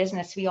of our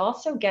business. We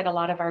also get a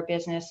lot of our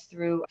business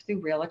through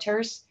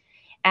realtors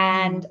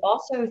and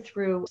also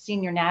through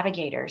senior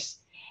navigators.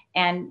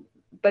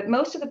 But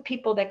most of the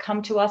people that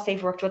come to us,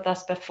 they've worked with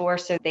us before,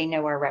 so they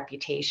know our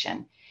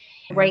reputation.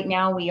 Right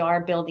now, we are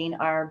building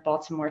our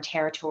Baltimore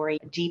territory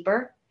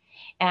deeper,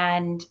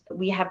 and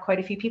we have quite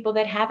a few people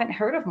that haven't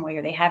heard of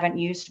Moyer. They haven't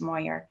used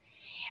Moyer.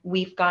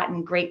 We've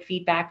gotten great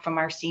feedback from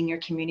our senior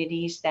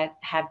communities that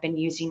have been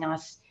using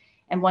us.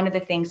 And one of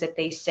the things that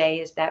they say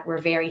is that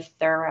we're very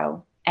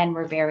thorough and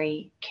we're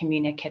very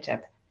communicative,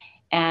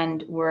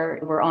 and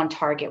we're on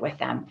target with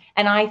them.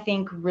 And I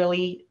think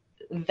really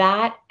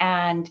that,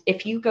 and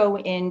if you go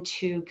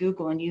into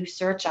Google and you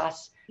search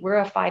us, we're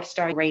a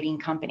 5-star rating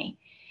company.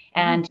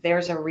 And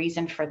there's a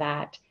reason for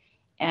that.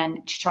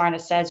 And Charna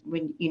says,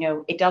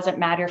 it doesn't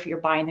matter if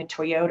you're buying the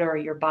Toyota or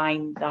you're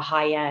buying the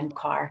high-end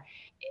car,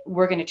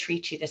 we're going to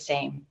treat you the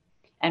same.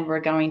 And we're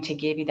going to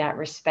give you that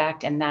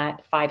respect and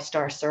that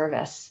 5-star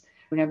service,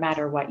 no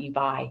matter what you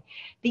buy.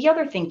 The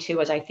other thing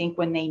too, is I think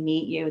when they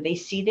meet you, they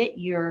see that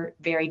you're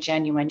very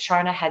genuine.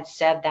 Charna had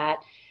said that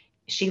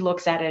she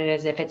looks at it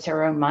as if it's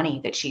her own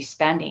money that she's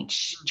spending.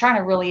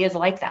 Charna really is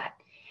like that.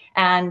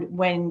 And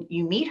when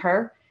you meet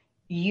her,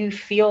 you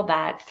feel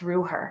that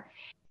through her.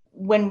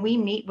 When we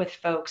meet with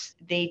folks,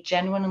 they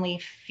genuinely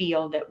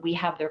feel that we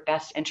have their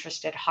best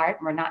interest at heart.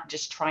 We're not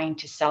just trying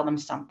to sell them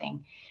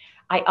something.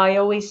 I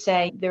always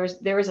say there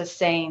is a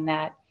saying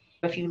that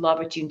if you love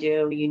what you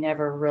do, you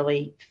never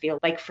really feel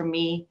like, for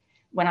me,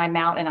 when I'm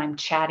out and I'm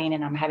chatting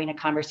and I'm having a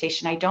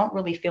conversation, I don't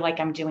really feel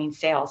like I'm doing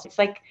sales. It's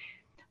like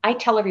I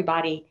tell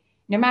everybody,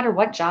 no matter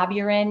what job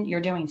you're in,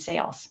 you're doing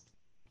sales.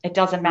 It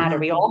doesn't matter.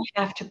 We all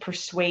have to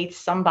persuade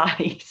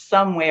somebody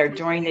somewhere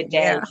during the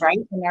day, Yeah. right?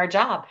 In our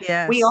job. We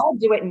Yes. all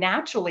do it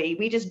naturally.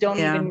 We just don't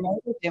Yeah. even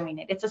know we're doing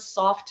it. It's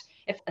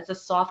a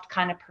soft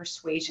kind of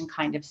persuasion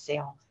kind of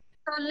sale.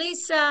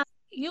 Lisa,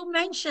 you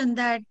mentioned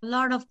that a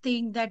lot of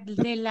things that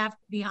they left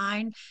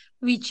behind,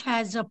 which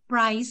has a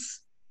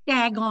price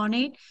tag on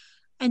it,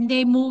 and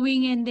they're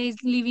moving and they're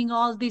leaving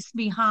all this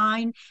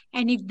behind.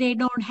 And if they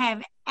don't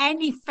have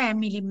any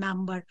family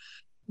member,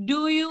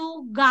 do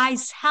you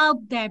guys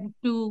help them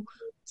to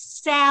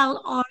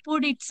sell or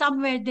put it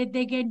somewhere that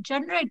they can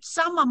generate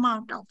some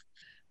amount of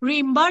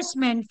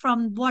reimbursement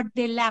from what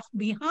they left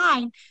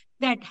behind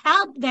that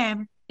help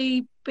them?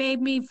 They pay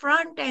me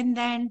front and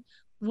then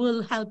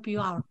we'll help you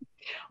out.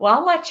 Well,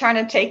 I'll let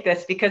Charna take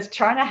this because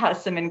Charna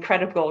has some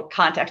incredible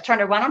context.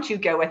 Charna, why don't you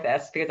go with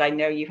this? Because I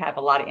know you have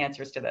a lot of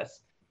answers to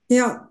this.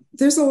 Yeah,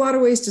 there's a lot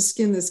of ways to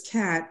skin this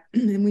cat.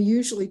 And we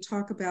usually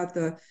talk about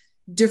the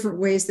different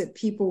ways that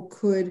people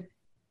could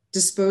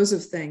dispose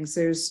of things.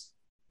 There's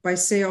by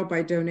sale,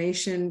 by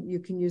donation, you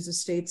can use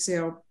estate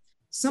sale.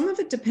 Some of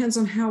it depends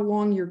on how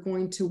long you're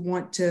going to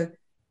want to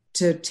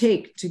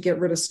take to get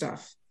rid of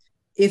stuff.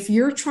 If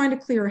you're trying to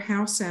clear a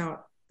house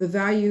out, the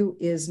value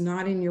is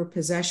not in your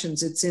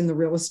possessions, it's in the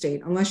real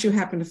estate, unless you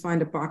happen to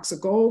find a box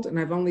of gold. And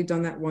I've only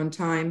done that one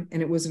time,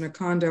 and it was in a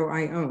condo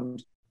I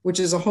owned, which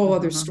is a whole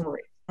other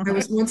story. I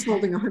was once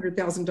holding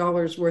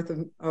 $100,000 worth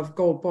of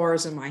gold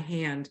bars in my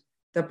hand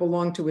that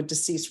belonged to a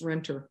deceased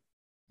renter.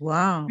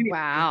 Wow.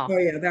 Wow. Oh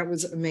yeah, that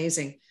was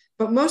amazing.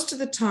 But most of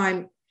the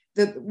time,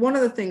 one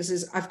of the things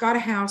is I've got a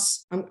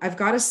house, I've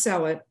got to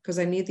sell it because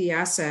I need the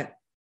asset.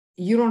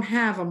 You don't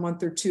have a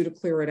month or two to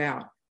clear it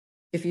out.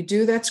 If you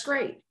do, that's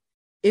great.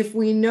 If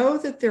we know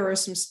that there are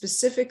some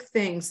specific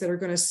things that are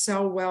going to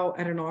sell well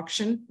at an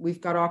auction,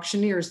 we've got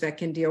auctioneers that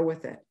can deal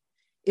with it.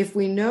 If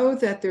we know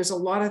that there's a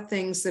lot of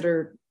things that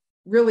are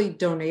really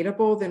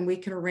donatable, then we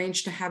can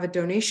arrange to have a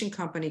donation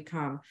company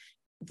come.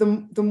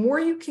 The more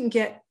you can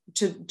get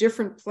to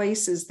different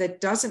places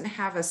that doesn't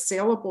have a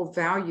saleable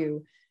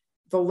value,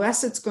 the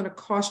less it's going to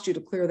cost you to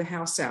clear the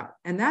house out.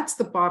 And that's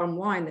the bottom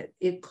line, that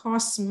it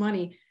costs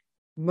money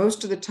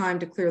most of the time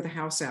to clear the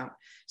house out.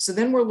 So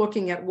then we're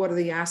looking at what are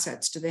the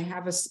assets? Do they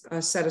have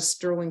a set of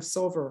sterling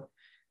silver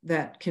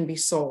that can be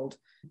sold?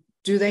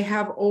 Do they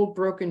have old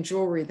broken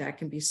jewelry that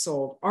can be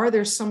sold? Are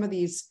there some of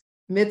these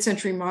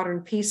mid-century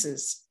modern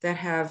pieces that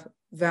have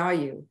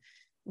value?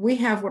 We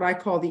have what I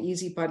call the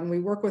easy button. We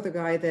work with a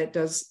guy that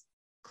does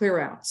clear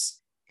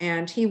outs,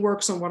 and he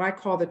works on what I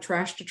call the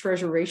trash to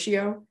treasure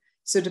ratio.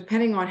 So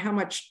depending on how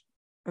much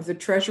of the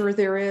treasure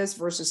there is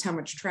versus how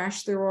much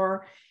trash there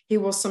are, he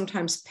will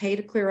sometimes pay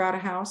to clear out a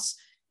house,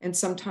 and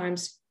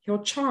sometimes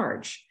he'll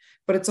charge,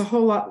 but it's a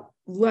whole lot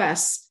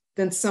less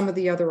than some of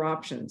the other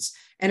options.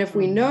 And if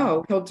we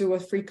know, he'll do a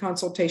free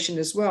consultation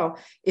as well.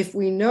 If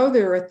we know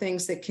there are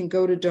things that can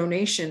go to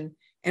donation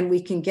and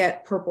we can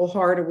get Purple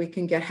Heart, or we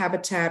can get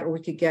Habitat, or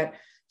we could get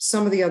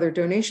some of the other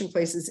donation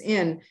places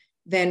in,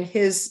 then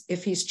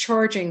if he's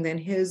charging, then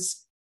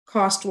his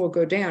cost will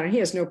go down, and he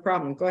has no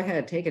problem. Go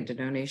ahead, take it to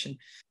donation.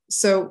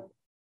 So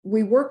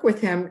we work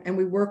with him, and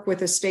we work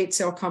with estate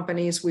sale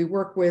companies. We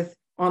work with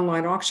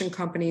online auction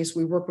companies.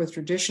 We work with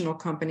traditional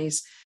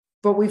companies,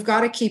 but we've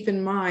got to keep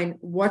in mind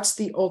what's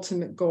the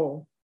ultimate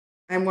goal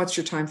and what's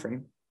your time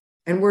frame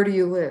and where do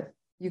you live.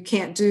 You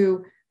can't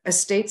do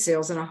estate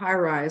sales in a high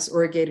rise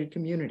or a gated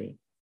community.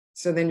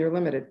 So then you're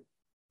limited.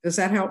 Does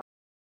that help?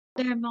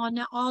 Them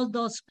on all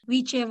those,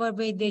 whichever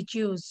way they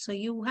choose. So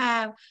you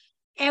have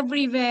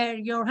everywhere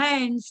your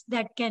hands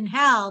that can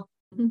help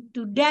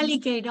to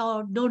delegate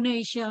or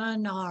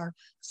donation or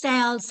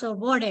sales or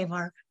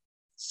whatever.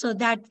 So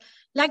that,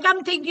 like,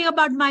 I'm thinking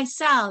about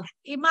myself.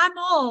 If I'm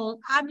old,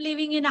 I'm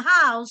living in a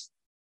house.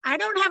 I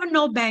don't have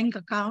no bank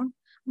account,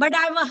 but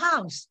I have a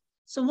house.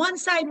 So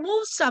once I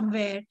move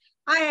somewhere,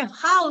 I have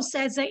house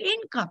as an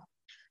income.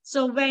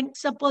 So when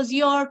suppose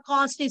your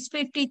cost is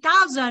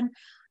 50,000,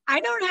 I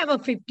don't have a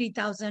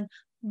 50,000,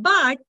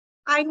 but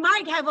I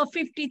might have a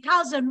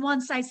 50,000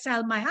 once I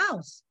sell my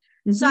house.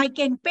 So I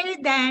can pay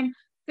then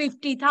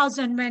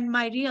 50,000 when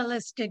my real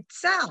estate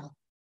sell.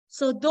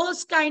 So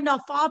those kind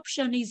of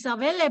option is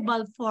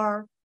available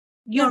for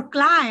your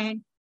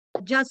client.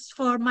 Just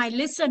for my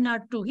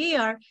listener to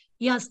hear,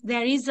 yes,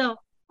 there is a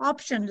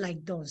option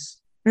like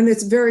those. And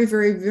it's very,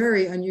 very,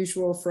 very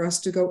unusual for us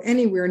to go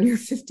anywhere near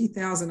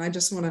 50,000. I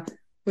just want to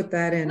put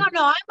that in. No,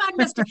 I'm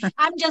understanding.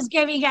 I'm just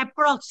giving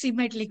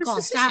approximately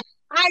cost.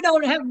 I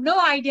don't have no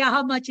idea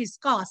how much it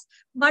costs,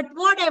 but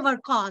whatever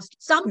cost.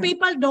 Some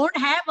people don't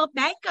have a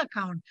bank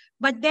account,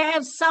 but they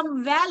have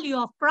some value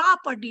of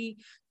property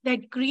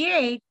that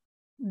create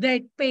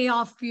that pay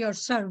off your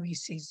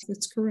services.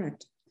 That's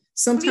correct.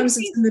 Sometimes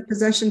it's in the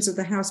possessions of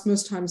the house.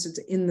 Most times it's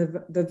in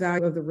the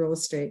value of the real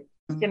estate.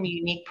 Some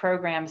unique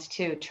programs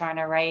too,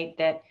 Charna, right?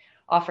 That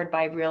offered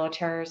by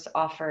realtors,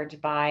 offered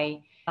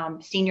by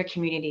senior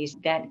communities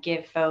that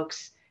give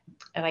folks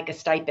like a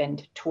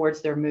stipend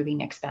towards their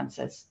moving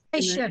expenses.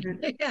 Yeah,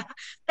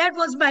 that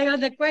was my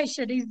other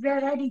question. Is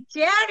there any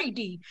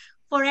charity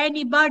for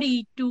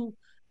anybody to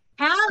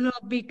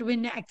help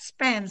between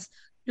expense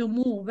to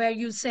move, where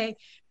you say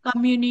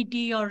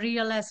community or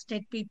real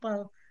estate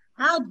people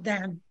help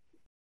them?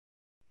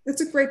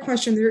 That's a great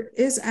question. There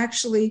is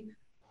actually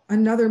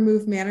another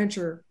move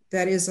manager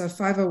that is a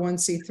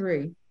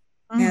 501c3,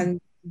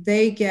 and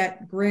they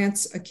get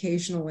grants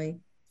occasionally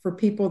for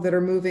people that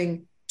are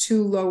moving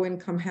to low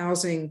income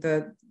housing,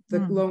 the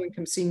low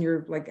income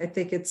senior, like I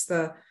think it's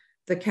the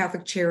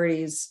Catholic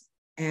Charities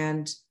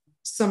and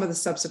some of the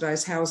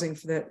subsidized housing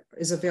that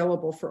is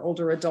available for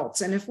older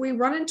adults. And if we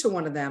run into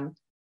one of them,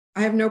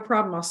 I have no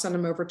problem. I'll send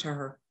them over to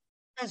her.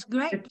 That's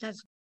great.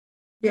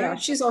 Yeah,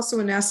 she's also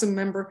a NASA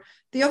member.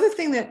 The other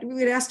thing that we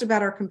had asked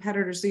about our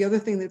competitors, the other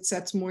thing that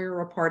sets Moyer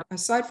apart,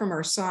 aside from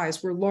our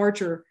size, we're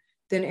larger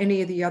than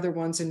any of the other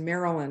ones in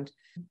Maryland,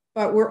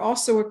 but we're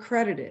also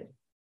accredited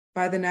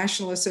by the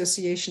National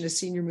Association of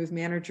Senior Move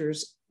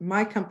Managers.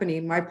 My company,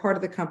 my part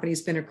of the company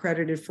has been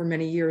accredited for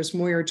many years.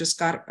 Moyer just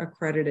got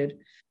accredited.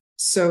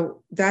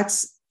 So that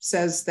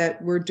says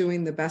that we're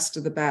doing the best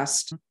of the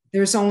best.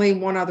 There's only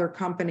one other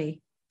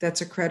company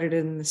that's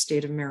accredited in the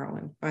state of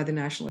Maryland by the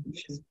National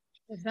Association.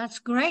 That's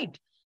great.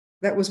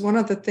 That was one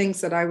of the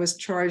things that I was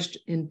charged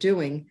in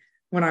doing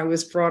when I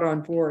was brought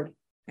on board,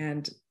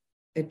 and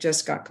it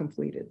just got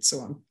completed. So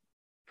I'm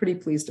pretty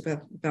pleased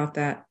about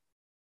that.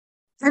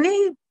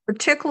 Any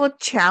particular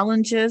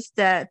challenges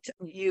that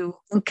you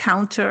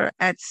encounter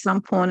at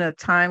some point of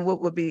time?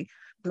 What would be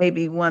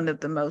maybe one of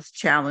the most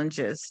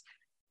challenges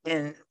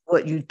in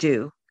what you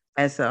do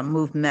as a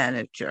move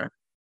manager?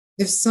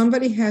 If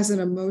somebody has an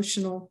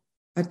emotional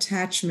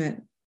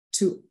attachment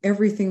to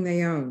everything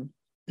they own,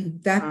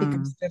 that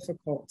becomes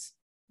difficult.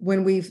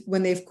 When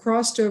they've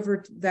crossed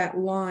over that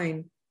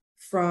line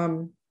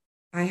from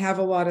I have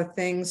a lot of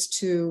things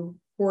to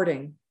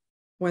hoarding,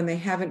 when they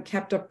haven't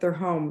kept up their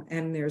home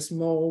and there's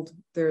mold,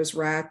 there's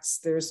rats,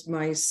 there's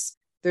mice,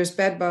 there's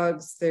bed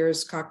bugs,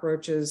 there's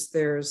cockroaches,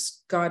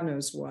 there's God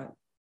knows what,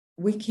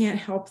 we can't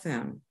help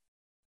them.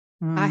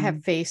 I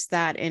have faced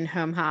that in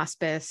home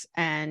hospice,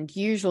 and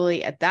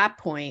usually at that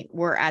point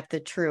we're at the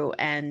true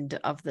end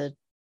of the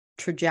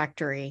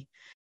trajectory.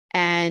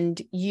 And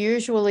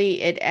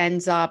usually it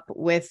ends up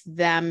with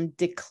them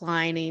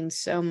declining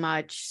so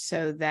much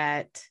so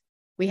that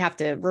we have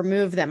to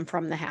remove them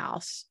from the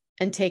house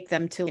and take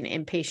them to an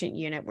inpatient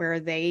unit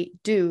where they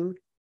do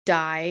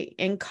die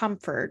in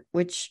comfort,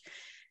 which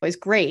was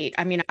great.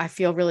 I mean, I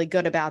feel really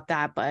good about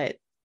that, but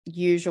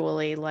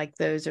usually like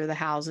those are the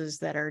houses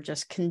that are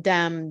just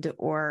condemned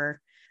or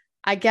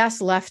I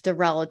guess left to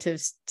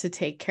relatives to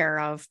take care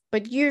of.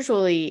 But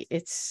usually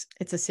it's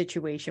a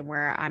situation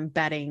where I'm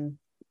betting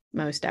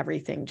most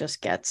everything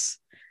just gets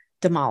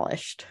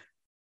demolished.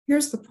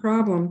 Here's the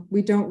problem.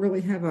 We don't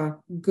really have a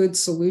good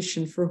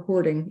solution for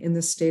hoarding in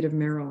the state of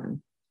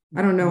Maryland.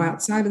 I don't know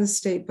outside of the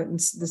state, but in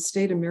the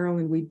state of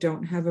Maryland, we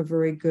don't have a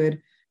very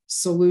good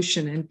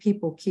solution. And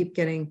people keep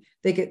getting,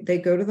 they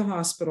go to the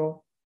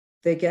hospital,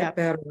 they get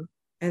better,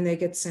 and they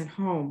get sent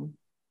home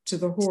to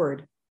the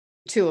hoard.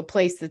 To a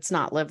place that's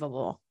not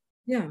livable.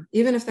 Yeah,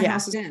 even if the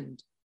house is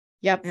condemned.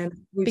 Yep. And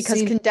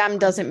because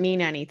condemned doesn't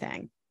mean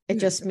anything. It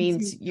just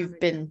means you've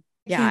been,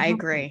 I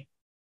agree.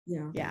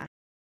 Yeah.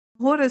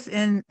 Hoarders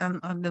in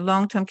the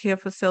long-term care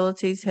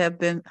facilities have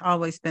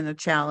always been a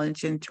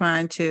challenge in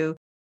trying to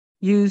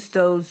use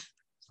those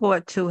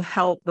hoard to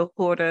help the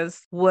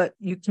hoarders, what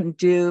you can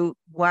do,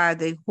 why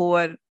they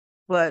hoard.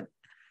 But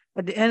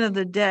at the end of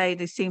the day,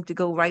 they seem to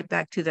go right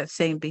back to that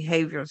same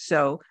behavior.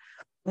 So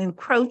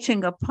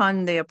encroaching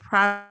upon their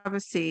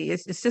privacy,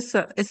 it's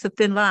a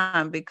thin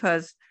line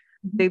because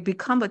they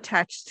become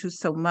attached to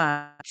so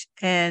much,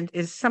 and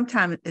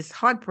sometimes it's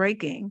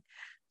heartbreaking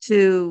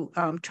to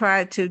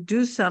try to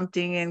do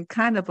something in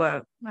kind of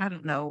a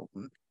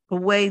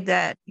way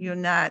that you're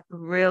not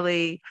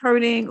really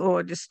hurting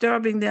or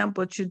disturbing them,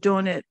 but you're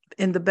doing it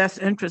in the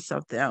best interest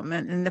of them.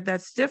 And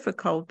that's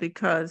difficult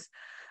because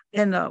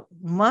in a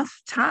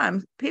month's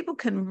time, people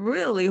can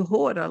really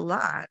hoard a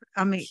lot.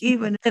 I mean,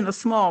 even in a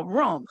small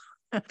room,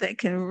 they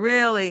can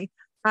really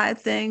hide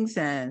things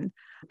and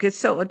get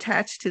so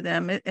attached to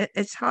them.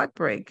 It's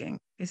heartbreaking.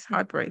 It's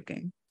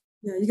heartbreaking.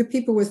 Yeah, you get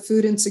people with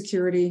food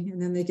insecurity,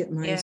 and then they get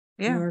mice,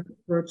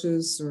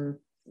 cockroaches,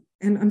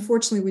 and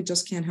unfortunately, we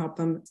just can't help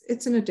them.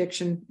 It's an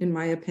addiction, in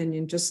my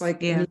opinion, just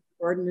like any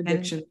garden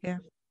addiction.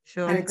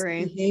 Sure. And it's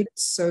behaved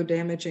so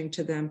damaging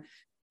to them.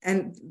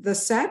 And the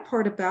sad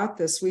part about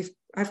this,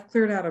 I've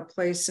cleared out a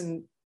place,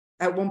 and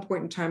at one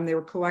point in time, they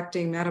were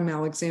collecting Madame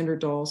Alexander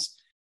dolls,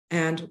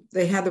 and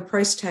they had the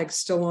price tag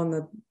still on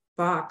the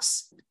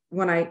box.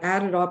 When I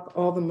added up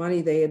all the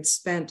money they had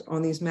spent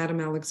on these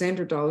Madame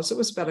Alexander dolls, it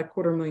was about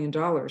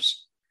 $250,000.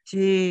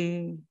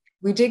 Gee.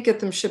 We did get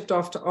them shipped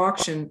off to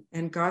auction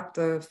and got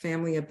the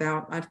family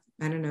about, I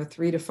don't know,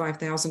 $3,000 to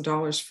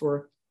 $5,000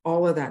 for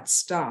all of that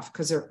stuff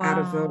because they're out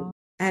of vote.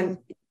 And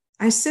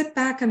I sit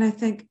back and I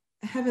think,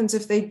 heavens,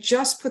 if they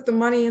just put the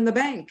money in the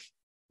bank,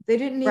 they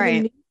didn't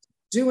even need to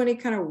do any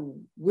kind of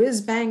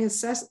whiz bang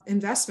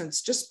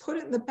investments, just put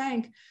it in the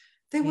bank.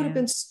 They would have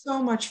been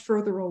so much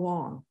further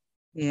along.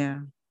 Yeah.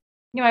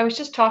 I was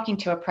just talking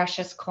to a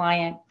precious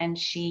client, and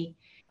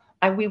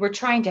we were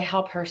trying to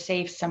help her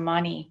save some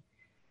money,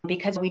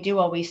 because we do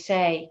always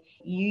say,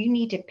 you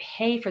need to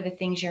pay for the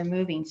things you're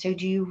moving. So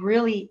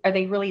are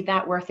they really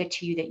that worth it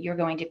to you that you're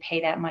going to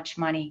pay that much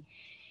money?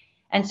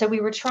 And so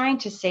we were trying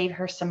to save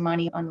her some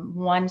money on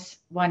one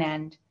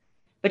end,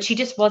 but she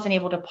just wasn't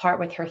able to part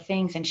with her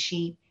things, and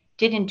she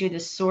didn't do the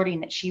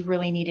sorting that she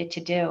really needed to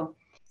do.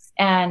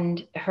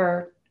 And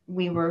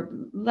we were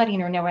letting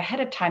her know ahead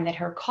of time that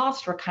her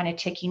costs were kind of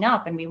ticking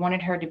up, and we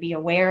wanted her to be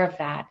aware of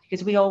that,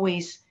 because we're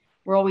always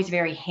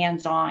very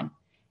hands-on.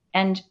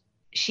 And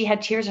she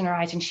had tears in her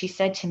eyes, and she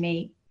said to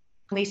me,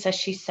 Lisa,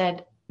 she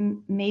said,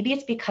 maybe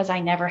it's because I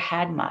never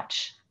had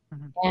much.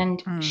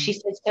 And she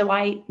said, so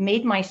I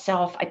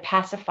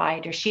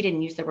pacified, or she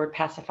didn't use the word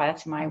pacify,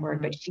 that's my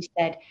word, but she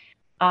said,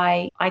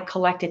 I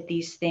collected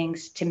these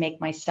things to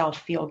make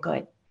myself feel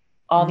good.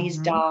 All these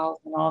dolls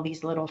and all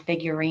these little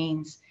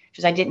figurines,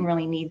 because I didn't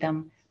really need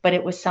them, but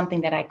it was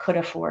something that I could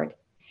afford.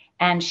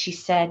 And she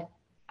said,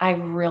 I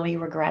really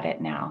regret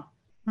it now.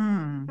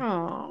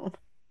 Oh,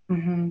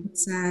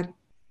 Sad.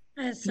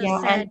 That's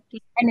so sad.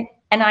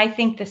 And I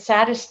think the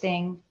saddest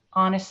thing,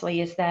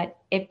 honestly, is that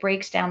it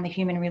breaks down the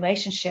human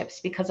relationships,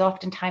 because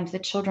oftentimes the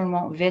children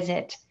won't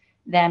visit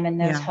them in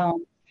those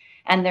homes,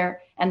 and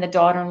the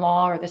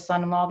daughter-in-law or the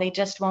son-in-law, they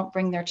just won't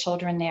bring their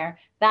children there.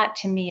 That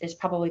to me is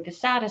probably the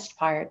saddest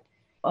part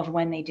of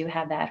when they do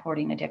have that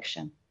hoarding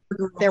addiction.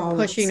 They're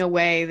pushing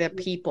away the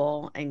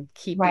people and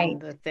keeping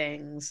the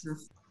things.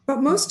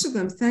 But most of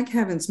them, thank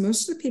heavens,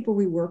 most of the people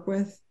we work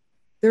with,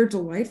 they're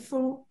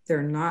delightful.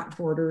 They're not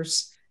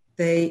hoarders.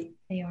 They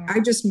are. I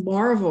just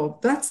marvel.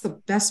 That's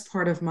the best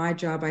part of my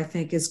job, I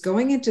think, is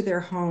going into their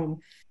home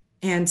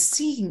and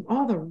seeing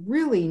all the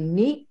really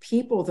neat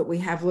people that we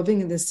have living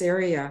in this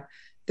area.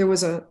 There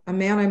was a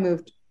man I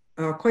moved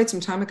quite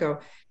some time ago,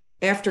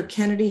 after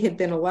Kennedy had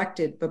been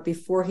elected, but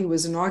before he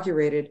was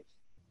inaugurated.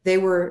 He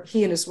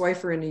and his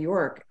wife were in New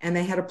York, and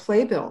they had a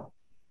playbill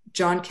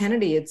John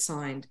Kennedy had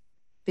signed,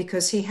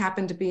 because he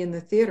happened to be in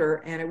the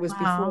theater, and it was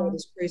before all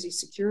this crazy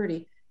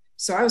security.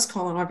 So I was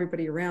calling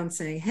everybody around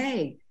saying,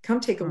 hey, come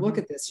take a look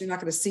at this. You're not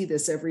going to see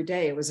this every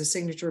day. It was a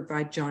signature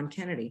by John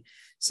Kennedy.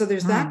 So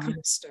there's that kind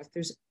of stuff.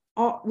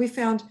 We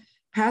found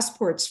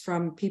passports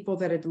from people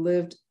that had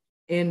lived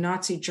in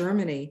Nazi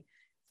Germany,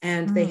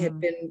 and they had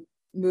been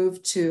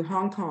moved to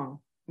Hong Kong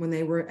when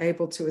they were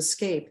able to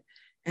escape.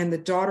 And the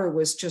daughter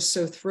was just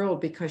so thrilled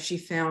because she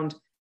found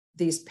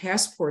these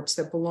passports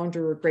that belonged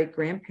to her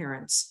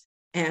great-grandparents,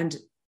 and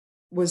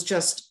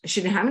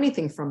she didn't have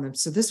anything from them.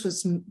 So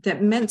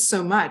that meant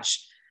so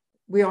much.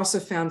 We also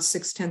found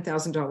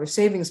 $10,000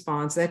 savings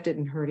bonds. That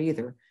didn't hurt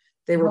either.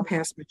 They were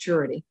past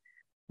maturity.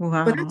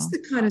 Wow. But that's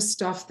the kind of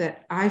stuff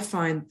that I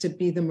find to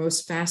be the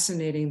most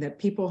fascinating, that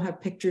people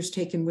have pictures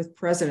taken with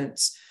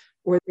presidents,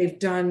 or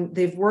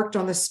they've worked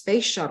on the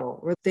space shuttle,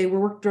 or they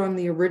worked on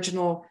the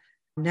original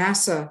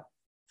NASA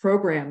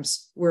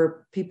programs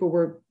where people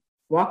were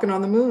walking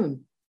on the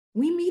moon.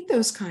 We meet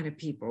those kind of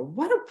people.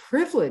 What a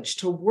privilege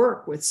to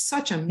work with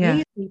such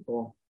amazing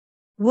people.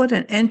 What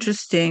an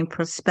interesting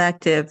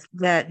perspective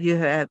that you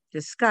have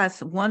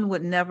discussed. One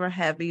would never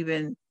have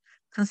even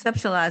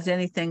conceptualized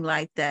anything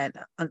like that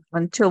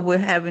until we're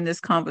having this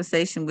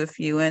conversation with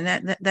you.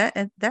 And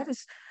that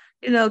is,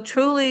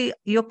 truly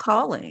your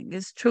calling.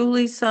 It's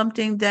truly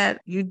something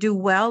that you do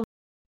well.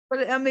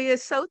 But I mean,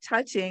 it's so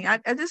touching. I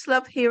just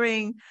love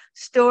hearing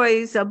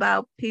stories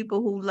about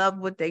people who love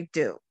what they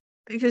do,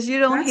 because you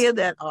don't hear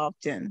that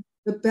often.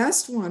 The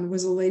best one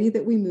was a lady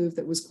that we moved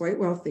that was quite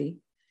wealthy.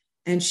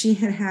 And she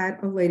had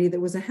a lady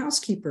that was a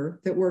housekeeper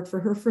that worked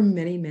for her for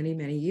many, many,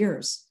 many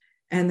years.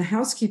 And the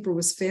housekeeper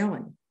was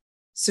failing.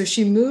 So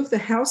she moved the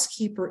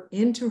housekeeper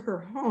into her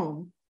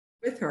home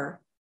with her,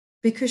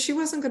 because she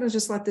wasn't going to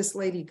just let this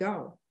lady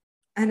go.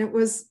 And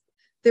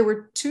there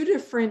were two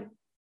different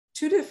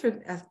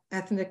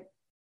ethnic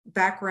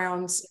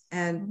backgrounds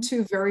and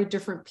two very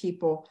different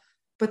people.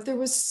 But there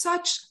was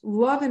such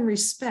love and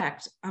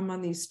respect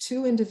among these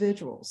two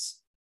individuals.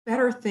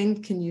 Better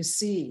thing can you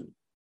see?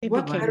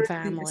 What better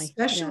family,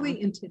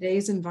 especially in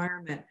today's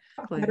environment,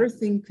 better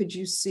thing could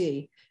you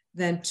see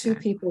than two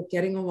people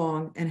getting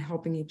along and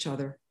helping each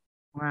other?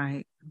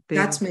 Right.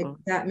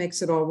 That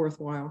makes it all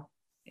worthwhile.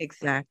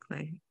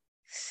 Exactly.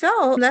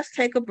 So let's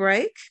take a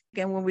break.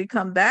 And when we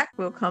come back,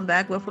 we'll come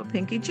back with a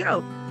Pinky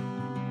joke.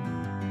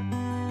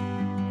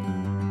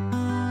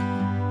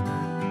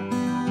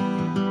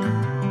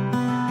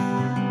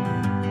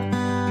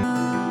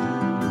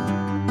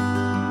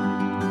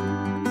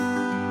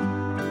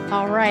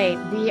 All right,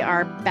 we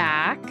are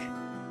back.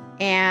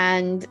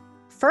 And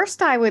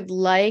first, I would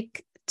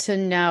like to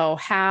know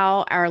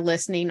how our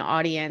listening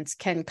audience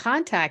can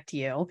contact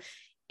you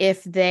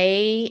if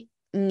they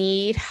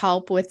need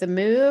help with the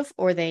move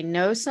or they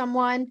know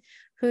someone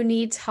who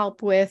needs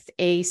help with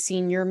a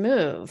senior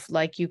move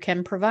like you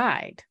can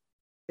provide.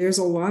 There's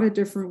a lot of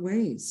different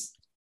ways.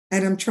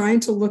 And I'm trying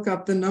to look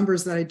up the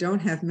numbers that I don't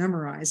have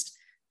memorized.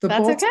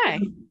 That's okay.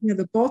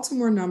 The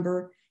Baltimore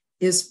number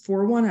is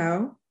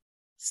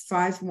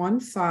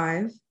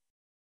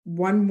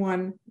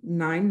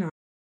 410-515-1199.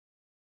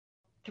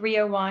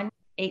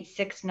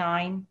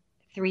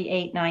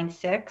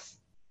 301-869-3896.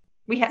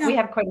 We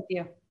have quite a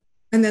few.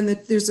 And then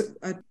there's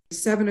a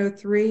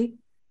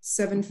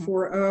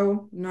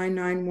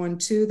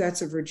 703-740-9912.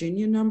 That's a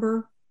Virginia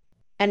number.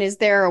 And is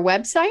there a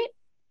website?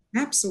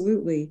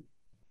 Absolutely.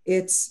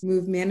 It's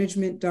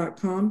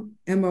movemanagement.com,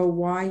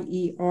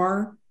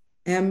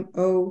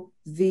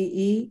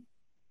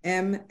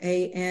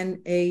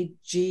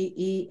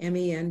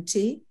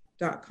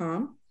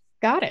 MOYERMOVEMANAGEMENT.com.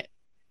 Got it.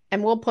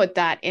 And we'll put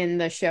that in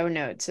the show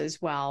notes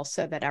as well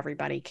so that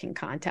everybody can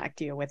contact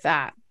you with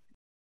that.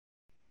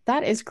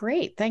 That is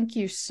great. Thank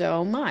you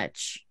so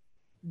much.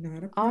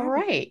 Not a problem. All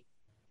right.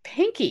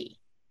 Pinky,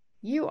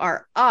 you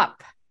are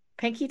up.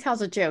 Pinky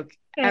tells a joke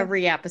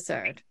every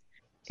episode.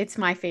 It's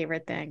my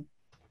favorite thing.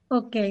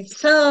 Okay,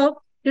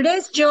 so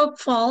today's joke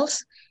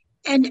falls.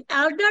 An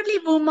elderly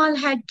woman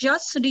had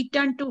just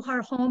returned to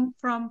her home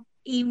from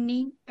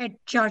evening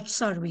at church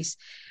service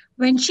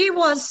when she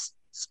was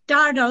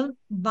startled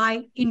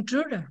by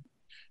intruder.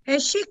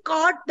 As she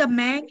caught the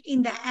man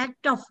in the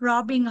act of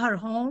robbing her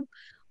home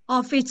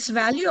of its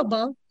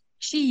valuable,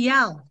 she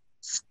yelled,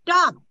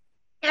 "Stop!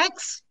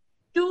 Acts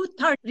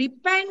 2:30,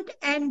 repent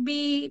and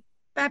be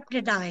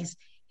baptized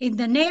in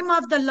the name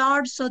of the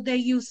Lord so that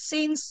your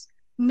sins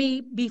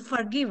may be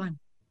forgiven."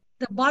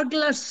 The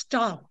burglar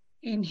stopped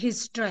in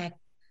his track.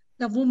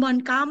 The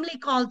woman calmly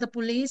called the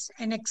police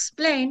and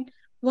explained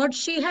what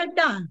she had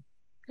done.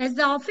 As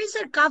the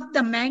officer cuffed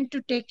the man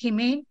to take him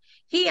in,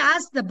 he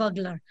asked the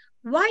burglar,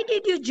 "Why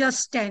did you just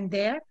stand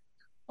there?"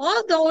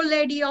 "All the old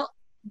lady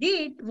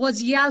did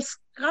was yell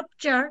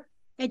sculpture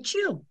at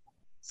you."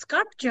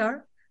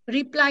 "Sculpture?"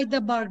 replied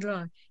the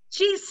burglar.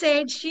 "She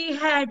said she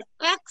had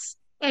X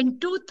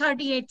and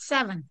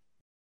 238.7.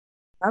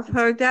 I've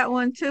heard that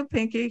one too,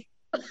 Pinky.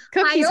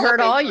 Cookie's heard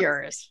all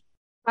yours.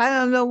 I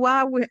don't know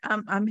why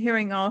I'm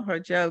hearing all her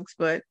jokes,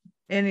 but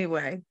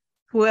anyway,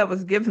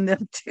 whoever's giving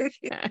them to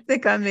you, I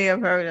think I may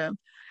have heard them.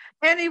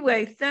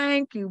 Anyway,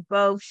 thank you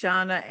both,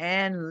 Shauna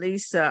and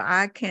Lisa.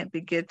 I can't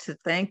begin to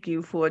thank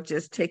you for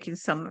just taking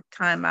some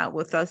time out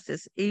with us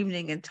this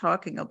evening and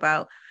talking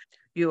about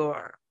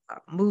your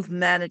move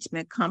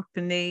management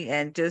company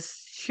and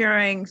just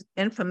sharing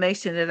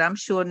information that I'm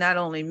sure not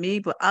only me,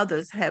 but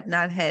others have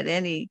not had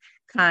any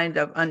kind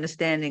of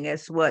understanding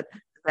as what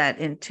that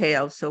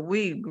entails. So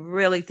we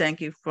really thank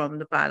you from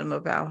the bottom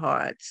of our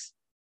hearts.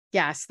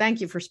 Yes,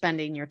 thank you for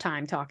spending your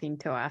time talking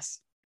to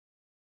us.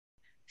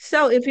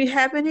 So if you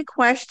have any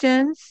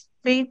questions,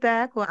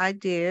 feedback, or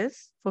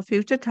ideas for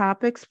future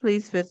topics,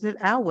 please visit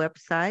our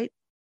website.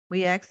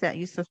 We ask that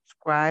you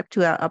subscribe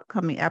to our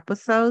upcoming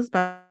episodes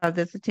by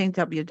visiting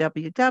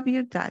www.com.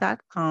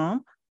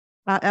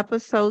 Our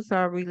episodes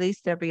are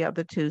released every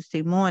other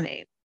Tuesday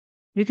morning.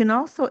 You can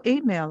also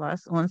email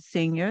us on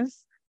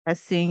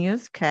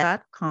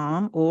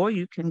seniors@seniorscat.com, or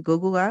you can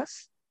Google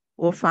us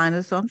or find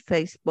us on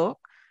Facebook.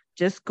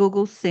 Just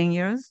Google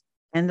Seniors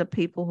and the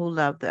People Who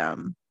Love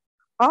Them.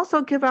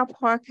 Also, give our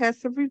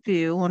podcast a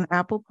review on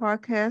Apple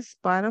Podcasts,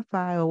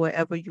 Spotify, or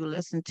wherever you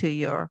listen to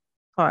your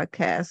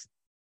podcast.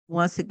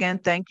 Once again,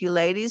 thank you,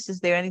 ladies. Is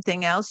there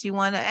anything else you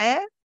want to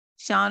add,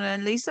 Shauna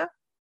and Lisa?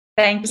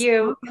 Thank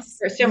you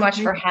so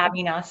much for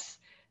having us.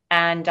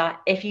 And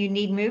if you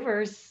need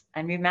movers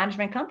and move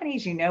management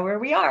companies, you know where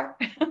we are.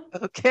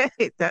 Okay,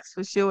 that's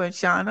for sure. And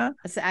Shauna?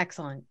 That's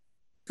excellent.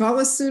 Call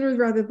us sooner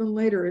rather than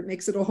later. It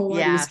makes it a whole lot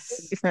easier.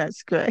 Yes.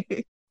 That's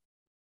great.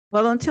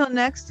 Well, until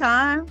next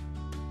time,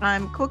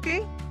 I'm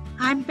Cookie.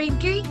 I'm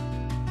Pinky.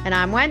 And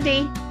I'm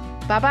Wendy.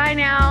 Bye-bye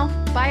now.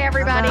 Bye,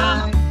 everybody.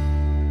 Bye-bye.